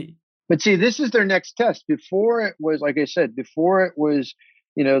crazy. But see, this is their next test. Before it was, like I said, they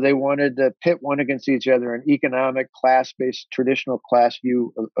wanted to pit one against each other, an economic, class-based, traditional class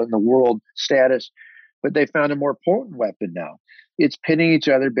view of the world status. But they found a more potent weapon now. It's pitting each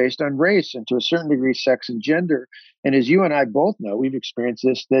other based on race and to a certain degree, sex and gender. And as you and I both know, we've experienced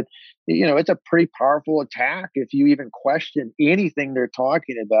this, that, it's a pretty powerful attack if you even question anything they're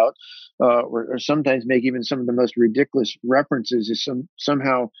talking about, or sometimes make even some of the most ridiculous references as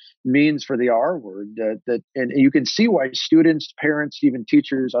somehow means for the R word. And you can see why students, parents, even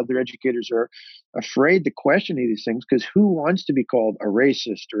teachers, other educators are afraid to question these things, because who wants to be called a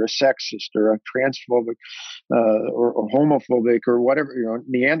racist or a sexist or a transphobic or homophobic or whatever,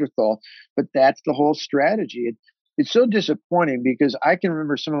 Neanderthal? But that's the whole strategy. It's so disappointing, because I can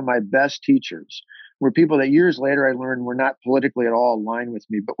remember some of my best teachers were people that years later I learned were not politically at all aligned with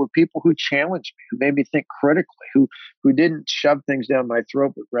me, but were people who challenged me, who made me think critically, who didn't shove things down my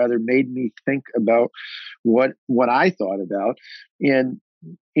throat, but rather made me think about what I thought about. And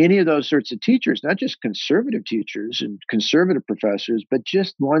any of those sorts of teachers, not just conservative teachers and conservative professors, but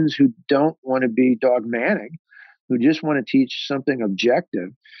just ones who don't want to be dogmatic, who just want to teach something objective,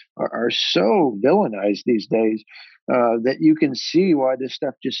 are so villainized these days that you can see why this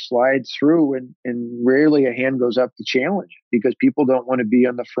stuff just slides through, and rarely a hand goes up to challenge, because people don't want to be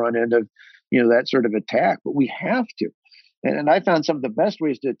on the front end of that sort of attack. But we have to. And I found some of the best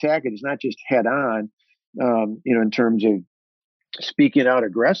ways to attack it is not just head on, in terms of speaking out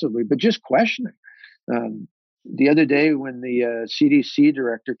aggressively, but just questioning. The other day when the CDC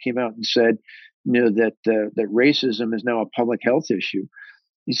director came out and said, that racism is now a public health issue,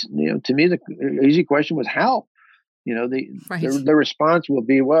 to me the easy question was how. The response will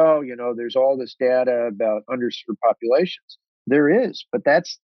be, well, there's all this data about underserved populations. There is, but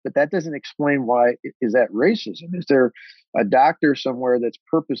that doesn't explain why is that racism. Is there a doctor somewhere that's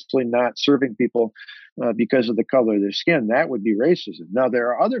purposely not serving people because of the color of their skin? That would be racism. Now, there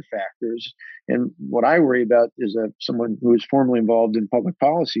are other factors, and what I worry about is someone who is formerly involved in public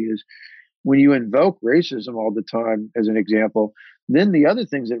policy is when you invoke racism all the time, as an example, then the other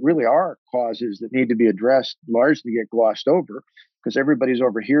things that really are causes that need to be addressed largely get glossed over, because everybody's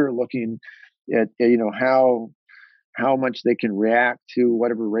over here looking at how how much they can react to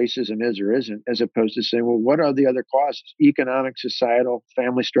whatever racism is or isn't, as opposed to saying, well, what are the other causes? Economic, societal,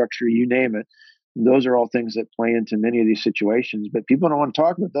 family structure, you name it. Those are all things that play into many of these situations, but people don't want to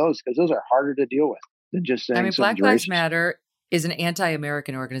talk about those because those are harder to deal with than just I saying mean, something's Black Lives racist. Matter is an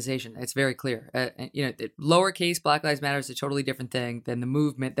anti-American organization. It's very clear. Lowercase Black Lives Matter is a totally different thing than the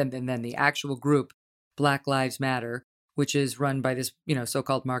movement, than the actual group Black Lives Matter, which is run by this,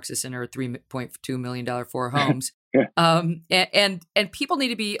 so-called Marxist in her $3.2 million four homes. Yeah. And people need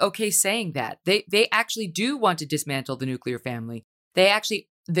to be okay saying that. They actually do want to dismantle the nuclear family.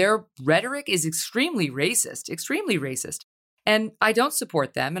 Their rhetoric is extremely racist. And I don't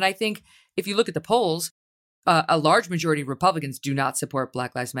support them. And I think if you look at the polls, a large majority of Republicans do not support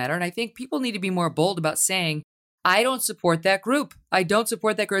Black Lives Matter. And I think people need to be more bold about saying, I don't support that group. I don't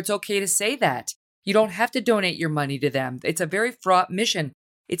support that group. It's okay to say that. You don't have to donate your money to them. It's a very fraught mission.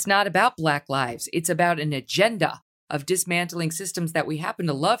 It's not about Black lives. It's about an agenda of dismantling systems that we happen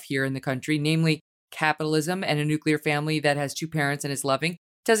to love here in the country, namely capitalism and a nuclear family that has two parents and is loving.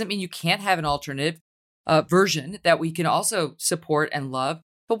 Doesn't mean you can't have an alternative version that we can also support and love,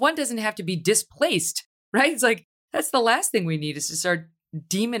 but one doesn't have to be displaced, right? It's like, that's the last thing we need, is to start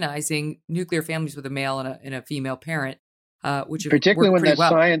demonizing nuclear families with a male and a female parent, which particularly when the well.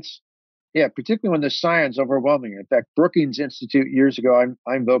 science, particularly when the science overwhelming. In fact, Brookings Institute years ago,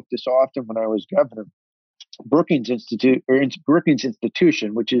 I invoked this often when I was governor. Brookings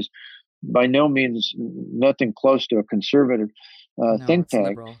Institution, which is by no means nothing close to a conservative think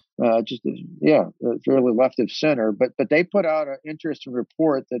tank, a fairly left of center. But they put out an interesting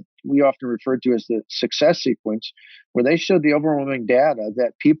report that we often refer to as the success sequence, where they showed the overwhelming data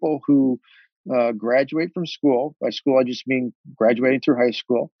that people who graduate from school, by school I just mean graduating through high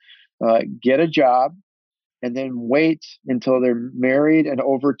school, get a job, and then wait until they're married and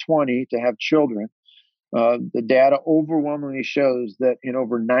over 20 to have children. The data overwhelmingly shows that in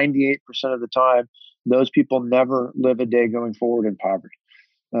over 98% of the time, those people never live a day going forward in poverty.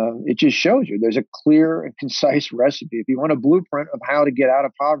 It just shows you there's a clear and concise recipe. If you want a blueprint of how to get out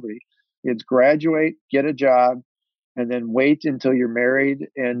of poverty, it's graduate, get a job, and then wait until you're married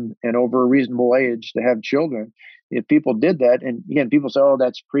and over a reasonable age to have children. If people did that, and again, people say, oh,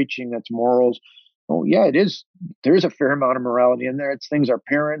 that's preaching, that's morals. Oh, yeah, it is. There is a fair amount of morality in there. It's things our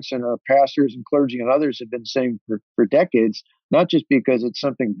parents and our pastors and clergy and others have been saying for decades, not just because it's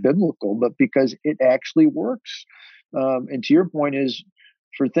something biblical, but because it actually works. And to your point is,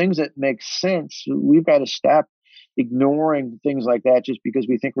 for things that make sense, we've got to stop ignoring things like that just because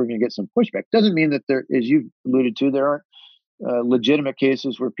we think we're going to get some pushback. Doesn't mean that there, as you alluded to, there aren't legitimate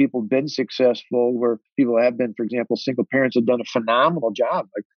cases where people have been successful, where people have been, for example, single parents have done a phenomenal job.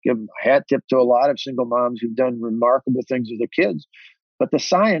 I give a hat tip to a lot of single moms who've done remarkable things with their kids. But the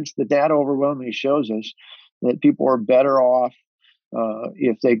science, the data overwhelmingly shows us that people are better off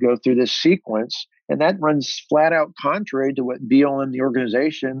if they go through this sequence. And that runs flat out contrary to what BLM, the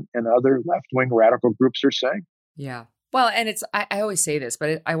organization, and other left-wing radical groups are saying. Yeah. Well, and I always say this,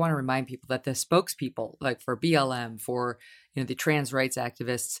 but I want to remind people that the spokespeople, like for BLM, for the trans rights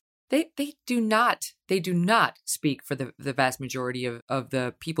activists, they do not speak for the vast majority of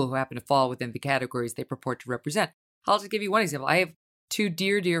the people who happen to fall within the categories they purport to represent. I'll just give you one example. I have two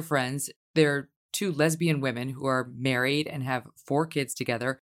dear friends. They're two lesbian women who are married and have 4 kids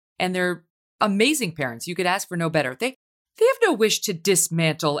together, and they're amazing parents. You could ask for no better. They have no wish to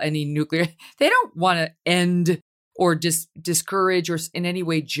dismantle any nuclear. They don't want to end or discourage or in any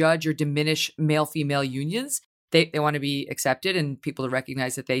way judge or diminish male-female unions. They want to be accepted and people to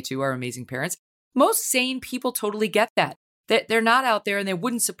recognize that they too are amazing parents. Most sane people totally get that. They're not out there, and they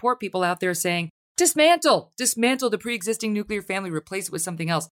wouldn't support people out there saying, dismantle the pre-existing nuclear family, replace it with something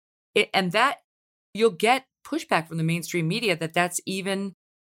else. And that you'll get pushback from the mainstream media that's even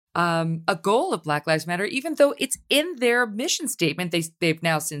a goal of Black Lives Matter, even though it's in their mission statement. They've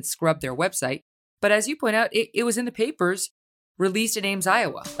now since scrubbed their website. But as you point out, it was in the papers released in Ames,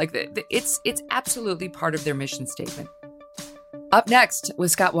 Iowa. Like it's absolutely part of their mission statement. Up next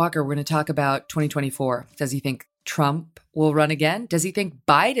with Scott Walker, we're going to talk about 2024. Does he think Trump will run again? Does he think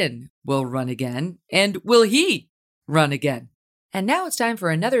Biden will run again? And will he run again? And now it's time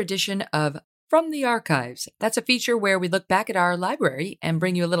for another edition of From the Archives. That's a feature where we look back at our library and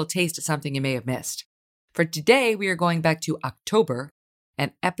bring you a little taste of something you may have missed. For today, we are going back to October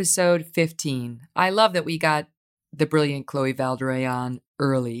and episode 15. I love that we got the brilliant Chloe Valderay on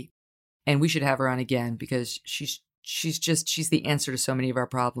early, and we should have her on again because she's the answer to so many of our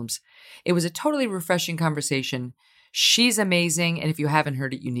problems. It was a totally refreshing conversation. She's amazing, and if you haven't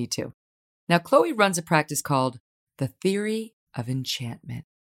heard it, you need to. Now, Chloe runs a practice called The Theory of Enchantment.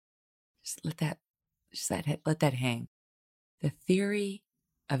 Just let that let that hang. The theory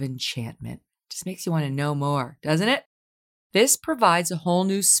of enchantment just makes you want to know more, doesn't it? This provides a whole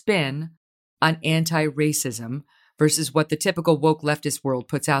new spin on anti-racism versus what the typical woke leftist world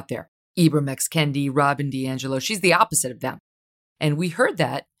puts out there. Ibram X. Kendi, Robin DiAngelo, she's the opposite of them. And we heard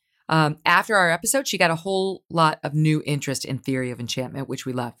that after our episode, she got a whole lot of new interest in theory of enchantment, which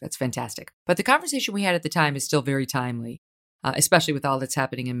we love. That's fantastic. But the conversation we had at the time is still very timely, especially with all that's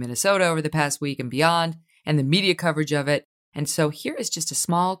happening in Minnesota over the past week and beyond, and the media coverage of it. And so here is just a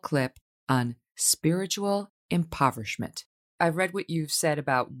small clip on spiritual impoverishment. I've read what you've said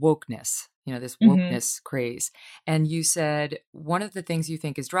about wokeness, this wokeness craze. And you said one of the things you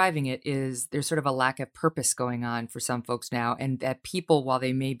think is driving it is there's sort of a lack of purpose going on for some folks now. And that people, while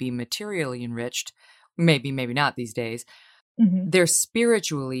they may be materially enriched, maybe not these days, they're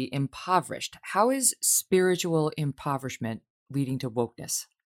spiritually impoverished. How is spiritual impoverishment leading to wokeness?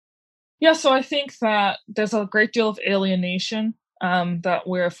 Yeah, so I think that there's a great deal of alienation that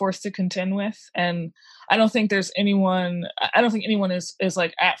we're forced to contend with. And I don't think anyone is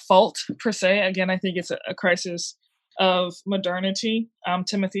like at fault per se. Again, I think it's a crisis of modernity.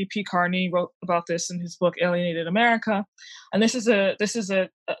 Timothy P. Carney wrote about this in his book, Alienated America. And this is a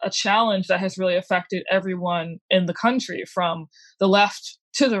challenge that has really affected everyone in the country, from the left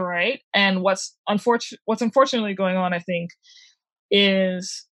to the right. And what's unfortunately going on, I think,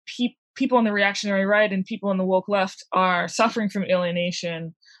 is people on the reactionary right and people on the woke left are suffering from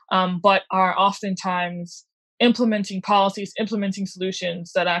alienation, but are oftentimes implementing policies, implementing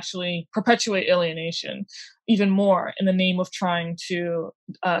solutions that actually perpetuate alienation even more in the name of trying to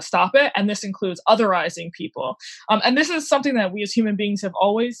stop it. And this includes otherizing people. And this is something that we as human beings have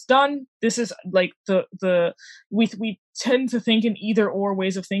always done. This is like we tend to think in either or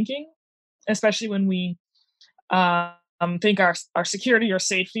ways of thinking, especially when we think our security or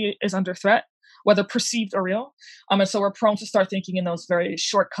safety is under threat, whether perceived or real. And so we're prone to start thinking in those very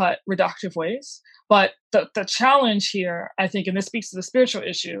shortcut, reductive ways. But the challenge here, I think, and this speaks to the spiritual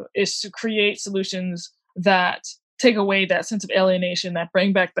issue, is to create solutions that take away that sense of alienation, that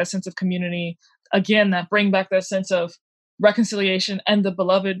bring back that sense of community, again, that bring back that sense of reconciliation and the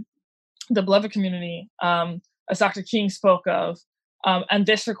beloved community, as Dr. King spoke of. And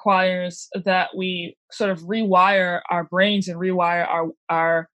this requires that we sort of rewire our brains and rewire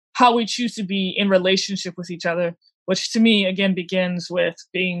our how we choose to be in relationship with each other, which to me, again, begins with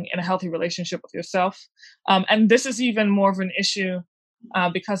being in a healthy relationship with yourself. And this is even more of an issue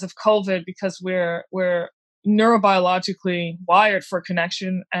because of COVID, because we're neurobiologically wired for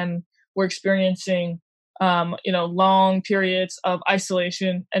connection, and we're experiencing long periods of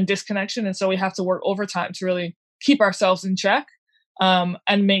isolation and disconnection. And so we have to work overtime to really keep ourselves in check.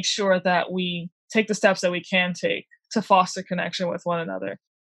 And make sure that we take the steps that we can take to foster connection with one another.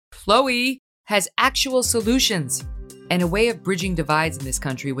 Chloe has actual solutions and a way of bridging divides in this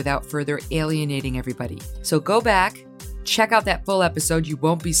country without further alienating everybody. So go back, check out that full episode. You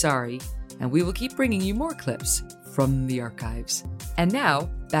won't be sorry. And we will keep bringing you more clips from the archives. And now,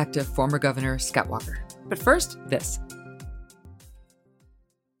 back to former Governor Scott Walker. But first, this.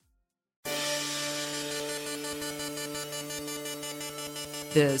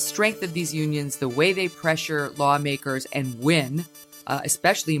 The strength of these unions, the way they pressure lawmakers and win,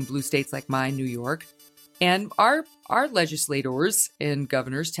 especially in blue states like mine, New York. And our legislators and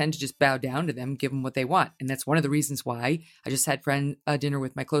governors tend to just bow down to them, give them what they want. And that's one of the reasons why I just had dinner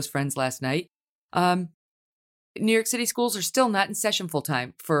with my close friends last night. New York City schools are still not in session full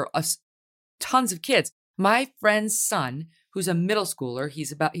time for us, tons of kids. My friend's son, who's a middle schooler,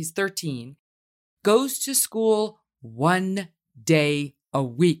 he's 13, goes to school one day a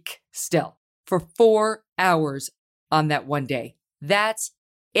week still for 4 hours on that one day. That's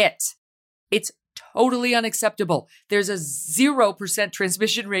it. It's totally unacceptable. There's a 0%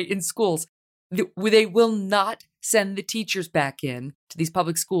 transmission rate in schools. They will not send the teachers back in to these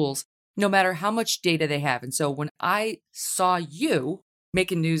public schools, no matter how much data they have. And so when I saw you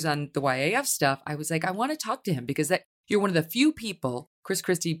making news on the YAF stuff, I was like, I want to talk to him because you're one of the few people, Chris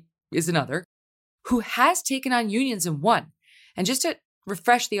Christie is another, who has taken on unions and won. And just to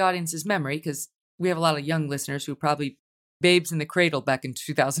refresh the audience's memory, because we have a lot of young listeners who probably babes in the cradle back in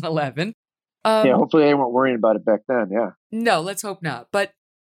 2011. Hopefully they weren't worrying about it back then. Yeah. No, let's hope not. But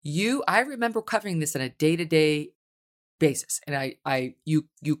I remember covering this on a day-to-day basis. And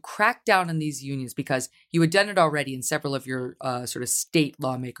you cracked down on these unions because you had done it already in several of your sort of state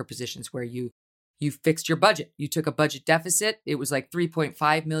lawmaker positions where you fixed your budget. You took a budget deficit. It was like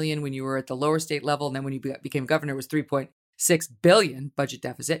 $3.5 million when you were at the lower state level. And then when you became governor, it was $3.6 billion budget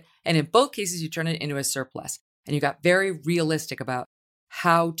deficit. And in both cases, you turned it into a surplus. And you got very realistic about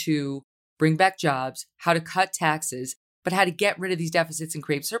how to bring back jobs, how to cut taxes, but how to get rid of these deficits and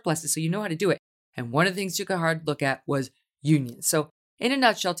create surpluses so you know how to do it. And one of the things you took a hard look at was unions. So in a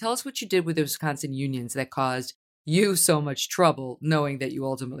nutshell, tell us what you did with the Wisconsin unions that caused you so much trouble, knowing that you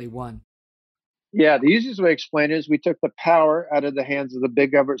ultimately won. Yeah, the easiest way to explain it is we took the power out of the hands of the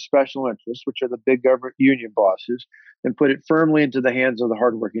big government special interests, which are the big government union bosses, and put it firmly into the hands of the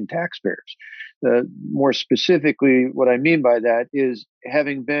hardworking taxpayers. More specifically, what I mean by that is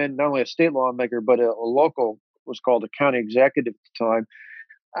having been not only a state lawmaker, but a local, was called a county executive at the time.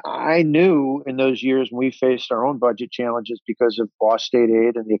 I knew in those years when we faced our own budget challenges because of lost state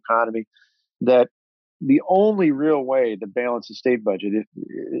aid and the economy, that the only real way to balance the state budget,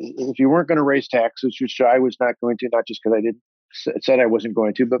 if you weren't going to raise taxes, which I was not going to, not just because I didn't said I wasn't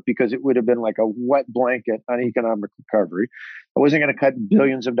going to, but because it would have been like a wet blanket on economic recovery. I wasn't going to cut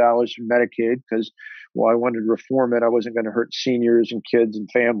billions of dollars from Medicaid because, while I wanted to reform it, I wasn't going to hurt seniors and kids and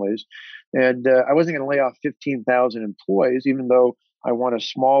families. And I wasn't going to lay off 15,000 employees, even though I want a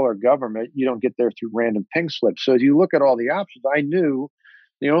smaller government. You don't get there through random pink slips. So as you look at all the options, I knew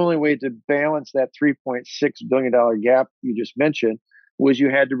the only way to balance that $3.6 billion gap you just mentioned was you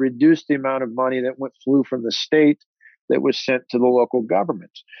had to reduce the amount of money that flew from the state that was sent to the local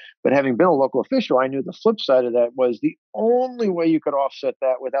governments. But having been a local official, I knew the flip side of that was the only way you could offset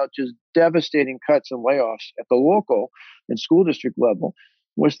that without just devastating cuts and layoffs at the local and school district level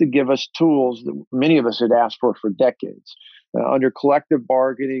was to give us tools that many of us had asked for decades. Under collective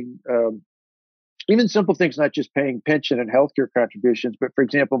bargaining, even simple things, not just paying pension and healthcare contributions, but for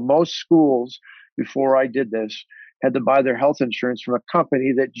example, most schools before I did this had to buy their health insurance from a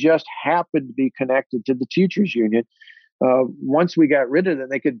company that just happened to be connected to the teachers union. Once we got rid of it,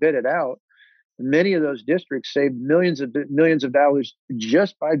 they could bid it out. Many of those districts saved millions of dollars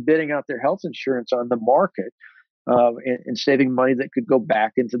just by bidding out their health insurance on the market and saving money that could go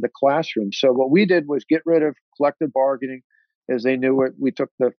back into the classroom. So what we did was get rid of collective bargaining as they knew it. We took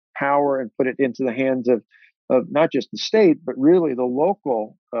the power and put it into the hands of not just the state, but really the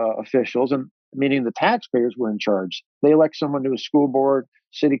local officials, and meaning the taxpayers were in charge. They elect someone to a school board,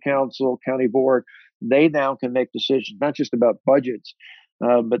 city council, county board. They now can make decisions, not just about budgets,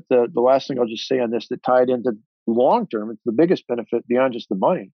 but the last thing I'll just say on this that tied into long term, it's the biggest benefit beyond just the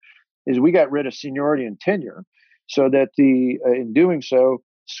money, is we got rid of seniority and tenure so that in doing so,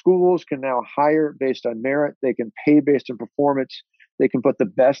 schools can now hire based on merit. They can pay based on performance. They can put the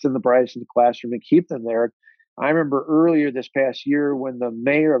best and the brightest in the classroom and keep them there. I remember earlier this past year when the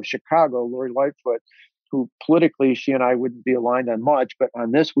mayor of Chicago, Lori Lightfoot, who politically she and I wouldn't be aligned on much, but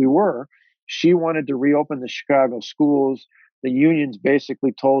on this we were, she wanted to reopen the Chicago schools. The unions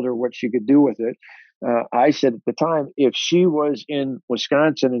basically told her what she could do with it. I said at the time, if she was in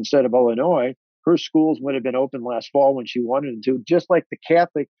Wisconsin instead of Illinois, her schools would have been open last fall when she wanted them to, just like the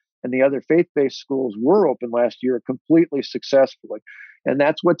Catholic and the other faith-based schools were open last year completely successfully. And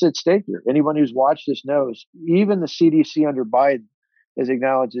that's what's at stake here. Anyone who's watched this knows, even the CDC under Biden has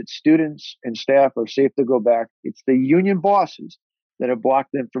acknowledged that students and staff are safe to go back. It's the union bosses that have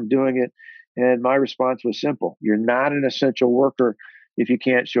blocked them from doing it. And my response was simple. You're not an essential worker if you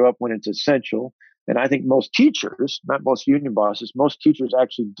can't show up when it's essential. And I think most teachers, not most union bosses, most teachers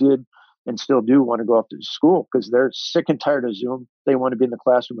actually did and still do want to go up to school because they're sick and tired of Zoom. They want to be in the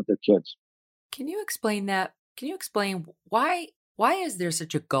classroom with their kids. Can you explain that? Can you explain why is there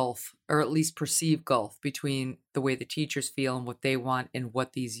such a gulf, or at least perceived gulf, between the way the teachers feel and what they want and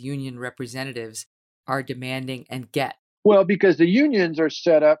what these union representatives are demanding and get? Well, because the unions are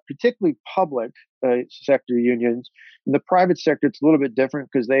set up, particularly public sector unions. In the private sector, it's a little bit different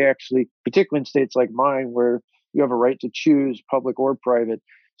because they actually, particularly in states like mine, where you have a right to choose public or private.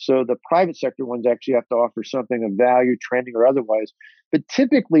 So the private sector ones actually have to offer something of value, trending or otherwise. But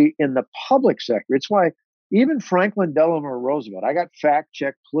typically in the public sector, it's why even Franklin Delano Roosevelt, I got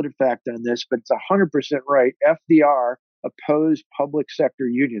fact-checked PolitiFact on this, but it's 100% right. FDR opposed public sector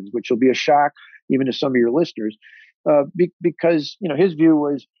unions, which will be a shock even to some of your listeners. Because his view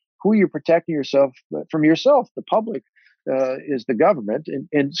was, who are you protecting yourself from? Yourself. The public is the government,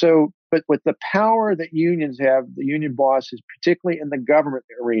 and so. But with the power that unions have, the union bosses, particularly in the government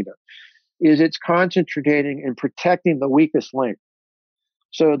arena, is it's concentrating and protecting the weakest link.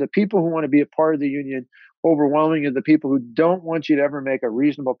 So the people who want to be a part of the union, overwhelmingly, are the people who don't want you to ever make a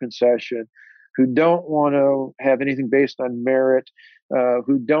reasonable concession, who don't want to have anything based on merit,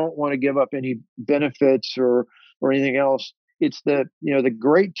 who don't want to give up any benefits or anything else. It's the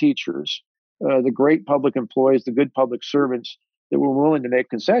great teachers, the great public employees, the good public servants that were willing to make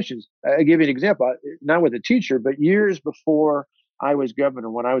concessions. I give you an example, not with a teacher, but years before I was governor,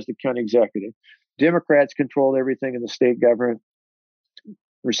 when I was the county executive, Democrats controlled everything in the state government.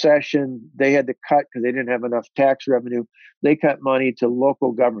 recession, they had to cut because they didn't have enough tax revenue. They cut money to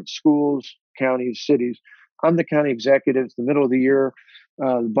local government, schools, counties, cities. I'm the county executive. It's the middle of the year.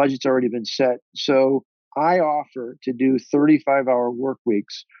 The budget's already been set. So I offer to do 35-hour work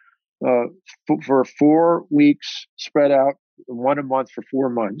weeks uh, for 4 weeks spread out, one a month for 4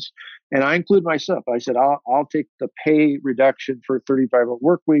 months. And I include myself. I said, I'll take the pay reduction for a 35-hour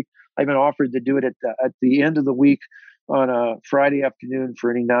work week. I've been offered to do it at the end of the week on a Friday afternoon for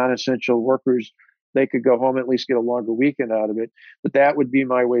any non-essential workers. They could go home, at least get a longer weekend out of it. But that would be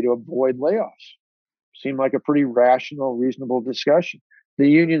my way to avoid layoffs. Seemed like a pretty rational, reasonable discussion. The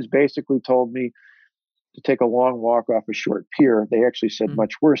unions basically told me to take a long walk off a short pier. They actually said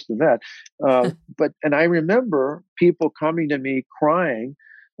much worse than that. And I remember people coming to me crying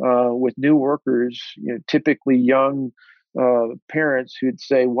with new workers, typically young parents who'd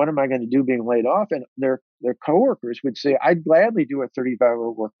say, "What am I going to do being laid off?" And their coworkers would say, "I'd gladly do a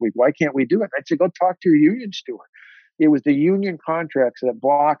 35-hour work week. Why can't we do it?" I'd say, "Go talk to your union steward." It was the union contracts that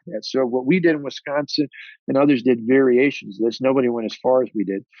blocked that. So what we did in Wisconsin, and others did variations of this, nobody went as far as we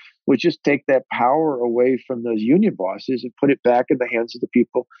did, was just take that power away from those union bosses and put it back in the hands of the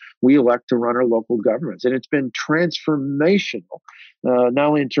people we elect to run our local governments. And it's been transformational, not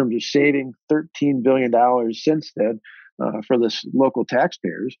only in terms of saving $13 billion since then for the local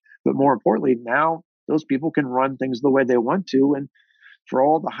taxpayers, but more importantly, now those people can run things the way they want to. And for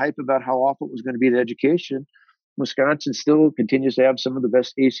all the hype about how awful it was going to be to education, Wisconsin still continues to have some of the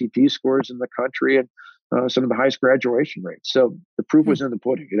best ACT scores in the country and some of the highest graduation rates. So the proof was in the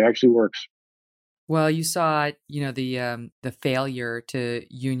pudding. It actually works. Well, you saw, the failure to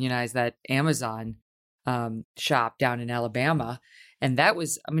unionize that Amazon shop down in Alabama, and that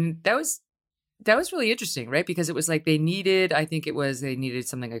was really interesting, right? Because it was like they needed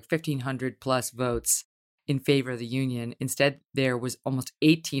something like 1,500 plus votes in favor of the union. Instead, there was almost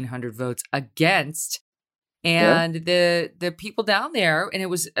 1,800 votes against. And the people down there, and it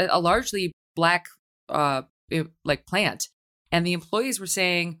was a largely Black plant, and the employees were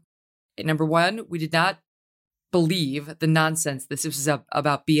saying, number one, we did not believe the nonsense this was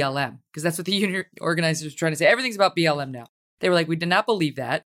about BLM, because that's what the union organizers were trying to say. Everything's about BLM now. They were like, we did not believe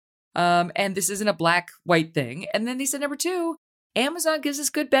that, and this isn't a black-white thing. And then they said, number two, Amazon gives us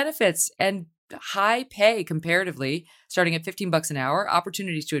good benefits and high pay comparatively, starting at $15 an hour,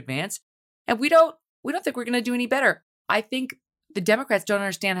 opportunities to advance, and we don't think we're going to do any better. I think the Democrats don't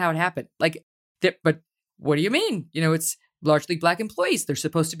understand how it happened. But what do you mean? It's largely Black employees. They're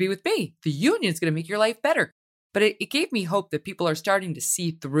supposed to be with me. The union's going to make your life better. But it gave me hope that people are starting to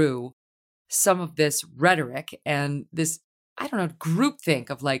see through some of this rhetoric and this, groupthink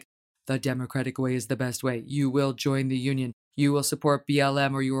of like, the Democratic way is the best way. You will join the union. You will support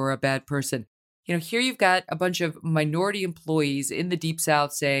BLM or you are a bad person. Here you've got a bunch of minority employees in the Deep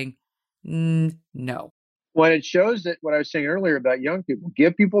South saying, no. Well, it shows that what I was saying earlier about young people,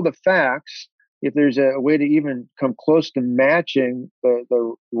 give people the facts. If there's a way to even come close to matching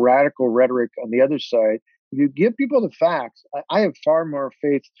the radical rhetoric on the other side, if you give people the facts, I have far more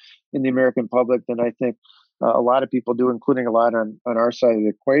faith in the American public than I think a lot of people do, including a lot on our side of the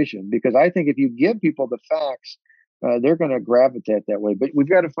equation. Because I think if you give people the facts, they're going to gravitate that way. But we've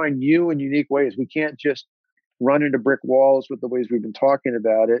got to find new and unique ways. We can't just run into brick walls with the ways we've been talking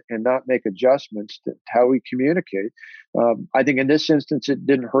about it and not make adjustments to how we communicate. I think in this instance, it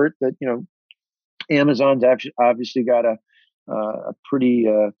didn't hurt that, Amazon's obviously got a pretty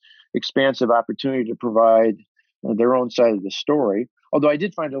expansive opportunity to provide their own side of the story. Although I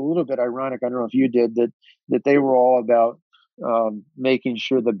did find it a little bit ironic, I don't know if you did, that they were all about making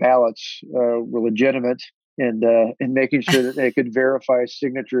sure the ballots were legitimate and making sure that they could verify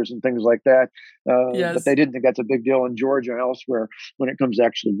signatures and things like that. Yes. But they didn't think that's a big deal in Georgia and elsewhere when it comes to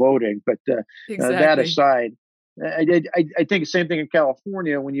actually voting. But exactly. That aside, I think the same thing in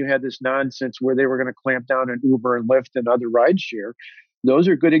California when you had this nonsense where they were going to clamp down on Uber and Lyft and other rideshare. Those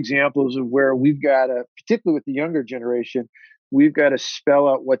are good examples of where we've got to, particularly with the younger generation, we've got to spell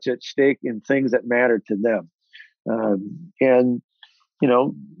out what's at stake in things that matter to them. And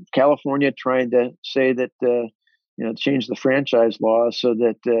California trying to say that, change the franchise law so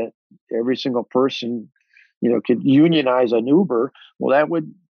that every single person, could unionize an Uber. Well, that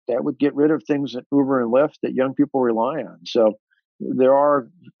would get rid of things at Uber and Lyft that young people rely on. So there are,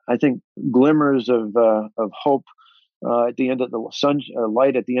 I think, glimmers of hope at the end of the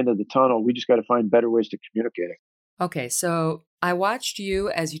light at the end of the tunnel. We just got to find better ways to communicate it. Okay, so I watched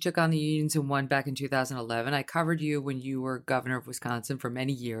you as you took on the unions and won back in 2011. I covered you when you were governor of Wisconsin for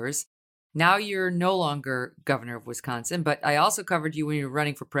many years. Now you're no longer governor of Wisconsin, but I also covered you when you were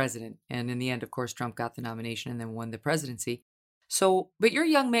running for president. And in the end, of course, Trump got the nomination and then won the presidency. So, but you're a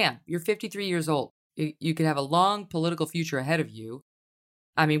young man. You're 53 years old. You could have a long political future ahead of you.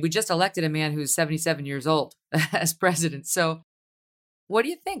 I mean, we just elected a man who's 77 years old as president. So, what do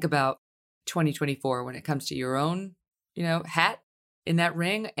you think about 2024 when it comes to your own, hat in that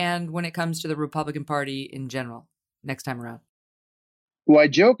ring and when it comes to the Republican Party in general next time around? Well, I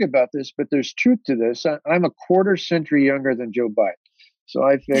joke about this, but there's truth to this. I'm a quarter century younger than Joe Biden. So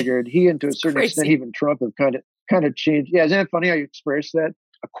I figured he, and to a certain extent, Crazy. even Trump have kind of changed. Yeah, isn't that funny how you express that?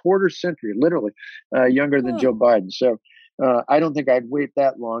 A quarter century, literally, younger than Huh. Joe Biden. So I don't think I'd wait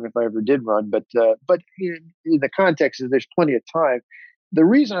that long if I ever did run. But in the context is there's plenty of time. The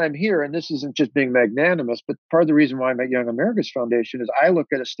reason I'm here, and this isn't just being magnanimous, but part of the reason why I'm at Young America's Foundation is I look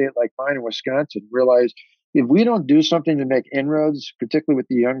at a state like mine in Wisconsin, realize if we don't do something to make inroads, particularly with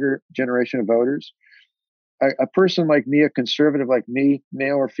the younger generation of voters, a person like me, a conservative like me,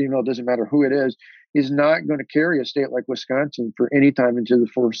 male or female, doesn't matter who it is not going to carry a state like Wisconsin for any time into the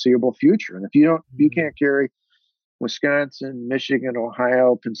foreseeable future. And if you can't carry Wisconsin, Michigan,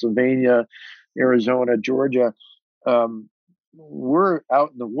 Ohio, Pennsylvania, Arizona, Georgia, um, we're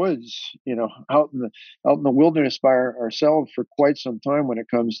out in the woods, out in the wilderness by ourselves for quite some time when it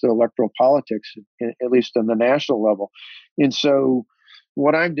comes to electoral politics, at least on the national level. And so,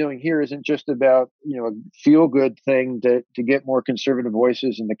 what I'm doing here isn't just about a feel good thing to get more conservative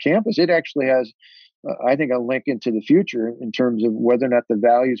voices in the campus. It actually has, I think, a link into the future in terms of whether or not the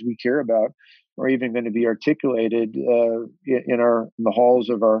values we care about are even going to be articulated in the halls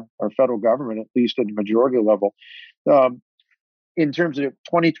of our federal government, at least at the majority level. In terms of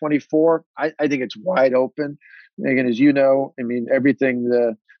 2024, I think it's wide open. Again, as you know, I mean, everything,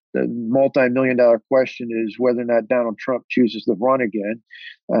 the multi-million-dollar question is whether or not Donald Trump chooses to run again.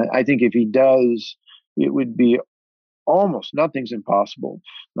 I think if he does, it would be almost nothing's impossible.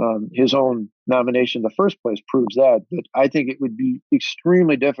 His own nomination in the first place proves that. But I think it would be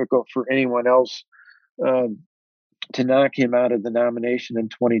extremely difficult for anyone else to knock him out of the nomination in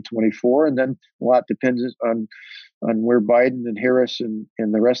 2024. And then a lot depends on where Biden and Harris and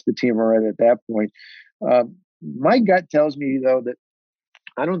the rest of the team are at that point. My gut tells me, though, that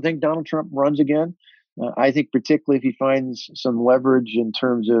I don't think Donald Trump runs again. I think particularly if he finds some leverage in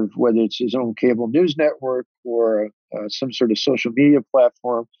terms of whether it's his own cable news network or some sort of social media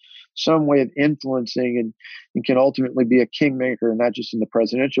platform, some way of influencing and can ultimately be a kingmaker, not just in the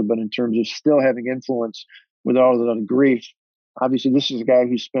presidential, but in terms of still having influence with all of the grief. Obviously, this is a guy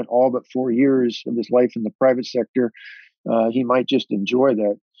who spent all but 4 years of his life in the private sector. He might just enjoy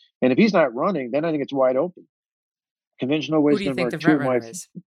that. And if he's not running, then I think it's wide open. Conventional Who do you wisdom think are the two front of my runner is?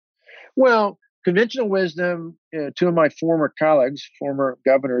 well, conventional wisdom, two of my former colleagues, former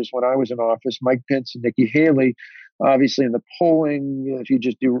governors when I was in office, Mike Pence and Nikki Haley, obviously in the polling, if you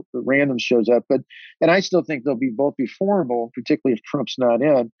just do random shows up, and I still think they'll both be formidable, particularly if Trump's not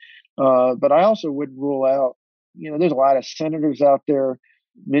in. But I also wouldn't rule out, there's a lot of senators out there,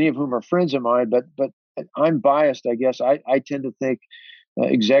 many of whom are friends of mine, but I'm biased, I guess. I tend to think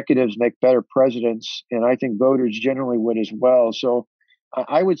executives make better presidents, and I think voters generally would as well. So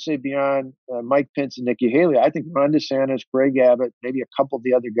I would say beyond Mike Pence and Nikki Haley, I think Ron DeSantis, Greg Abbott, maybe a couple of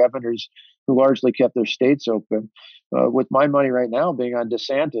the other governors who largely kept their states open, with my money right now being on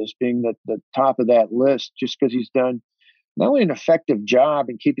DeSantis, being the top of that list, just because he's done not only an effective job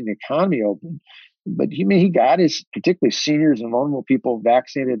in keeping the economy open, but he got his, particularly seniors and vulnerable people,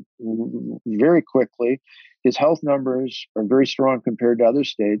 vaccinated very quickly. His health numbers are very strong compared to other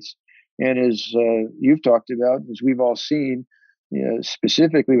states. And as you've talked about, as we've all seen,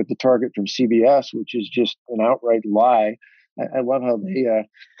 specifically with the target from CBS, which is just an outright lie. I love how they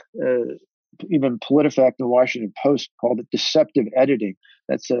even PolitiFact and Washington Post called it deceptive editing.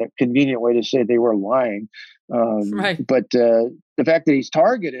 That's a convenient way to say they were lying. Right. But the fact that he's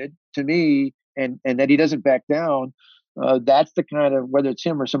targeted, to me, and that he doesn't back down, that's the kind of, whether it's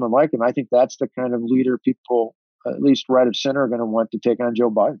him or someone like him, I think that's the kind of leader people, at least right of center, are going to want to take on Joe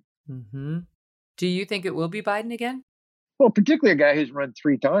Biden. Mm-hmm. Do you think it will be Biden again? Well, particularly a guy who's run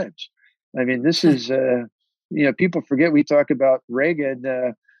 3 times. I mean, this is, people forget we talk about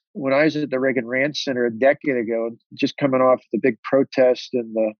Reagan. When I was at the Reagan Ranch Center a decade ago, just coming off the big protest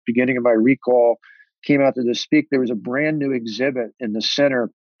and the beginning of my recall, came out to speak. There was a brand new exhibit in the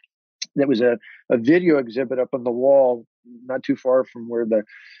center that was a video exhibit up on the wall, not too far from where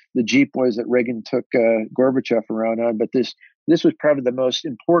the Jeep was that Reagan took Gorbachev around on. But this was probably the most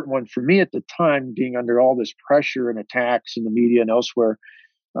important one for me at the time, being under all this pressure and attacks in the media and elsewhere.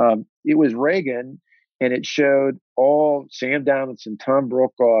 It was Reagan, and it showed all Sam Donaldson, Tom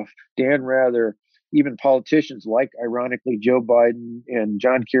Brokaw, Dan Rather, even politicians like, ironically, Joe Biden and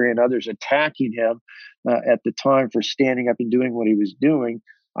John Kerry and others attacking him at the time for standing up and doing what he was doing.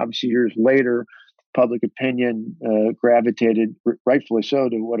 Obviously, years later, public opinion gravitated, rightfully so,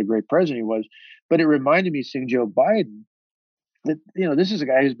 to what a great president he was. But it reminded me, seeing Joe Biden, that, this is a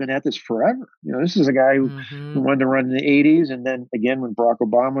guy who's been at this forever. This is a guy who wanted to run in the 80s, and then again when Barack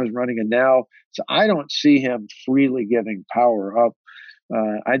Obama was running, and now. So I don't see him freely giving power up.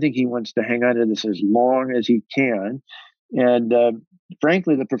 I think he wants to hang on to this as long as he can. And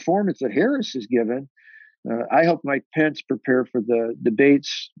frankly, the performance that Harris has given, I helped Mike Pence prepare for the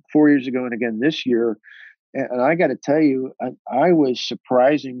debates 4 years ago and again this year. And I got to tell you, I was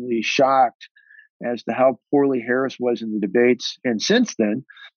surprisingly shocked as to how poorly Harris was in the debates. And since then,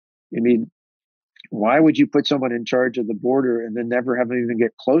 I mean, why would you put someone in charge of the border and then never have them even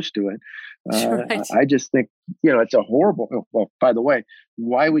get close to it? Right. I just think, it's a horrible. Well, by the way,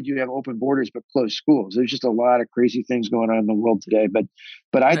 why would you have open borders but closed schools? There's just a lot of crazy things going on in the world today.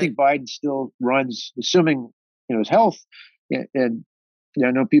 But I think Biden still runs, assuming his health. And I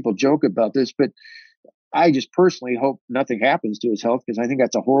know people joke about this, but I just personally hope nothing happens to his health, because I think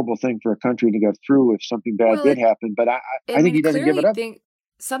that's a horrible thing for a country to go through if something bad did happen. But I think he doesn't give it up.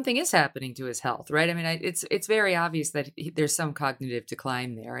 Something is happening to his health, right? I mean, it's very obvious that there's some cognitive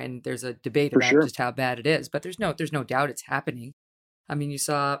decline there, and there's a debate about just how bad it is. But there's no doubt it's happening. I mean,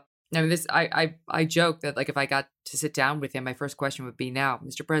 I joke that, like, if I got to sit down with him, my first question would be, now,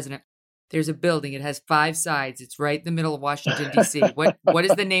 Mr. President, there's a building. It has 5 sides. It's right in the middle of Washington, D.C. What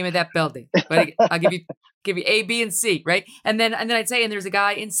is the name of that building? I'll give you A, B, and C, right? And then I'd say, and there's a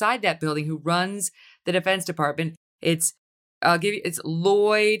guy inside that building who runs the Defense Department. It's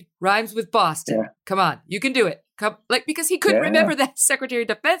Lloyd, rhymes with Boston. Yeah. Come on, you can do it. Because he couldn't remember that Secretary of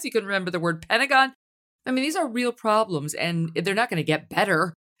Defense. He couldn't remember the word Pentagon. I mean, these are real problems, and they're not going to get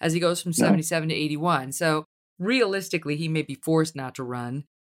better as he goes from 77 to 81. So realistically, he may be forced not to run.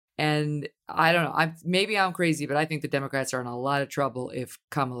 And I don't know, maybe I'm crazy, but I think the Democrats are in a lot of trouble if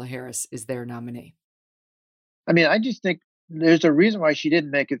Kamala Harris is their nominee. I mean, I just think there's a reason why she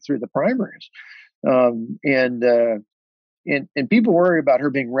didn't make it through the primaries. And people worry about her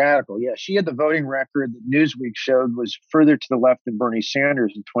being radical. Yeah, she had the voting record that Newsweek showed was further to the left than Bernie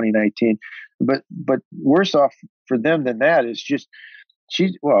Sanders in 2019. But worse off for them than that is just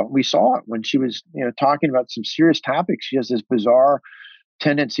we saw it when she was talking about some serious topics. She has this bizarre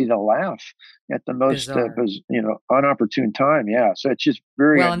tendency to laugh at the most unopportune time. Yeah, so it's just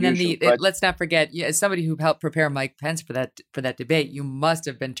very unusual. And then let's not forget, as somebody who helped prepare Mike Pence for that debate, you must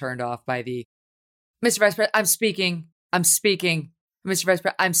have been turned off by the Mr. Vice President, I'm speaking. Mr. Vice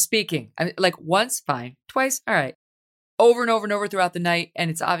President, I'm speaking. Like, once, fine. Twice, all right. Over and over and over throughout the night, and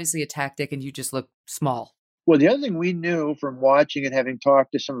it's obviously a tactic, and you just look small. Well, the other thing we knew from watching and having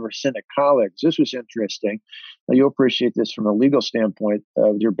talked to some of our Senate colleagues, this was interesting. You'll appreciate this from a legal standpoint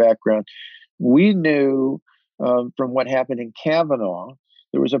with your background. We knew from what happened in Kavanaugh,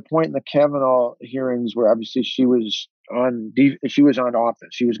 there was a point in the Kavanaugh hearings where obviously she was on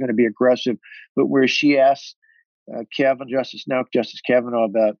offense. She was going to be aggressive, but where she asked Justice Kavanaugh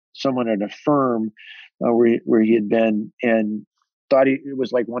about someone at a firm where he had been, and thought it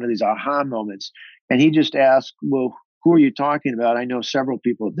was like one of these aha moments. And he just asked, well, who are you talking about? I know several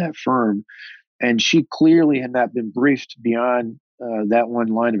people at that firm. And she clearly had not been briefed beyond that one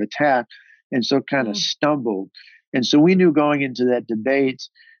line of attack, and so kind of stumbled. And so we knew going into that debate,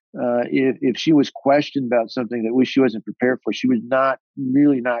 if she was questioned about something that she wasn't prepared for, she was not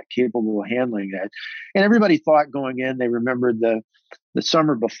capable of handling that. And everybody thought going in, they remembered the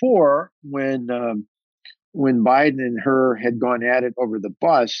summer before when Biden and her had gone at it over the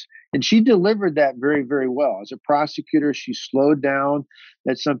bus, and she delivered that very, very well. As a prosecutor, she slowed down.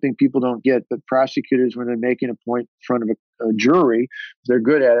 That's something people don't get, but prosecutors, when they're making a point in front of a jury, if they're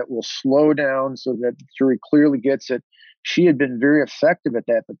good at it, will slow down so that the jury clearly gets it. She had been very effective at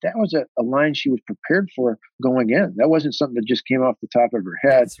that, but that was a line she was prepared for going in. That wasn't something that just came off the top of her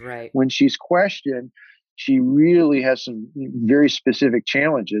head. That's right. When she's questioned, she really has some very specific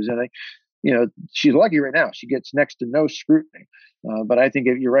challenges. And she's lucky right now. She gets next to no scrutiny. But I think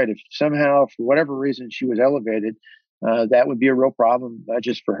you're right. If somehow, for whatever reason, she was elevated, that would be a real problem, not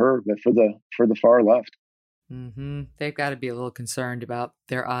just for her, but for the far left. Mm-hmm. They've got to be a little concerned about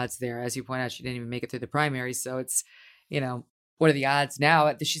their odds there. As you point out, she didn't even make it through the primaries. So it's, what are the odds now?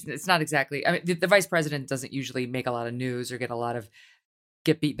 It's not exactly, I mean, the vice president doesn't usually make a lot of news or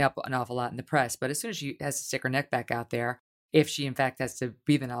get beaten up an awful lot in the press. But as soon as she has to stick her neck back out there, if she in fact has to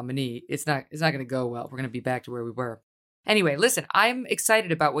be the nominee, it's not going to go well. We're going to be back to where we were. Anyway, listen, I'm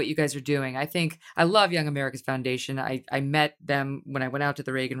excited about what you guys are doing. I love Young America's Foundation. I met them when I went out to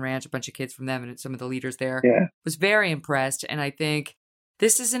the Reagan Ranch, a bunch of kids from them and some of the leaders there. Yeah. Was very impressed. And I think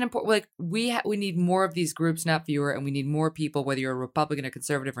this is an important, like we need more of these groups, not fewer, and we need more people, whether you're a Republican or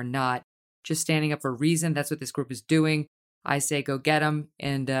conservative or not, just standing up for reason. That's what this group is doing. I say go get them.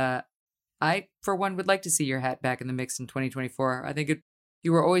 And I, for one, would like to see your hat back in the mix in 2024. I think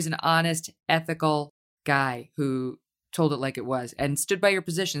you were always an honest, ethical guy who told it like it was and stood by your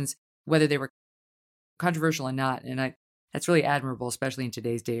positions, whether they were controversial or not. And that's really admirable, especially in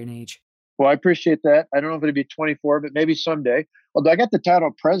today's day and age. Well, I appreciate that. I don't know if it'll be 24, but maybe someday. Although I got the title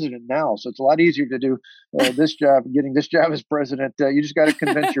of president now, so it's a lot easier to do this job, getting this job as president. You just got to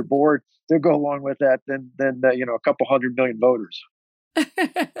convince your board to go along with that than a couple 100 million voters.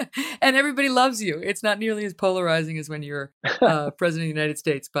 And everybody loves you. It's not nearly as polarizing as when you're president of the United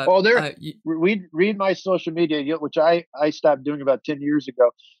States. But read my social media, which I stopped doing about 10 years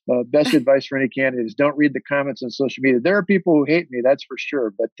ago. Best advice for any candidate is don't read the comments on social media. There are people who hate me, that's for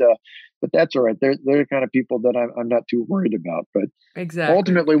sure. But that's all right. They're the kind of people that I'm not too worried about. But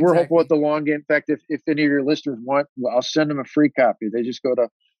ultimately, we're hopeful with the long game. In fact, if any of your listeners want, I'll send them a free copy. They just go to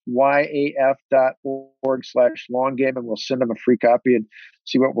yaf.org/long game and we'll send them a free copy and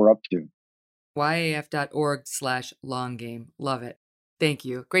see what we're up to. yaf.org/long game. Love it. Thank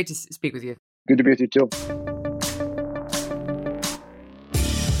you. Great to speak with you. Good to be with you too.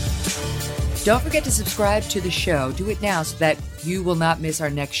 Don't forget to subscribe to the show. Do it now so that you will not miss our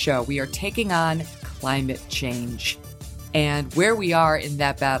next show. We are taking on climate change. And where we are in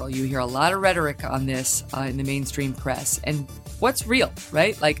that battle, you hear a lot of rhetoric on this in the mainstream press. And what's real,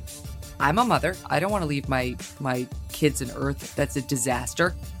 right? Like, I'm a mother. I don't want to leave my kids an earth that's a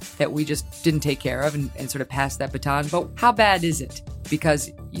disaster that we just didn't take care of and sort of pass that baton. But how bad is it?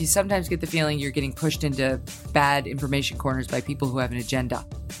 Because you sometimes get the feeling you're getting pushed into bad information corners by people who have an agenda.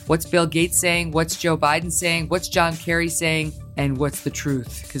 What's Bill Gates saying? What's Joe Biden saying? What's John Kerry saying? And what's the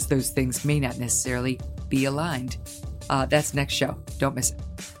truth? Because those things may not necessarily be aligned. That's next show. Don't miss it.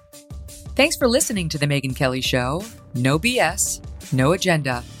 Thanks for listening to The Megyn Kelly Show. No BS, no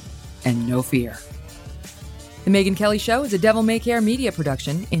agenda, and no fear. The Megyn Kelly Show is a Devil May Care media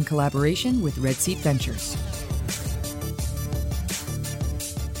production in collaboration with Red Seat Ventures.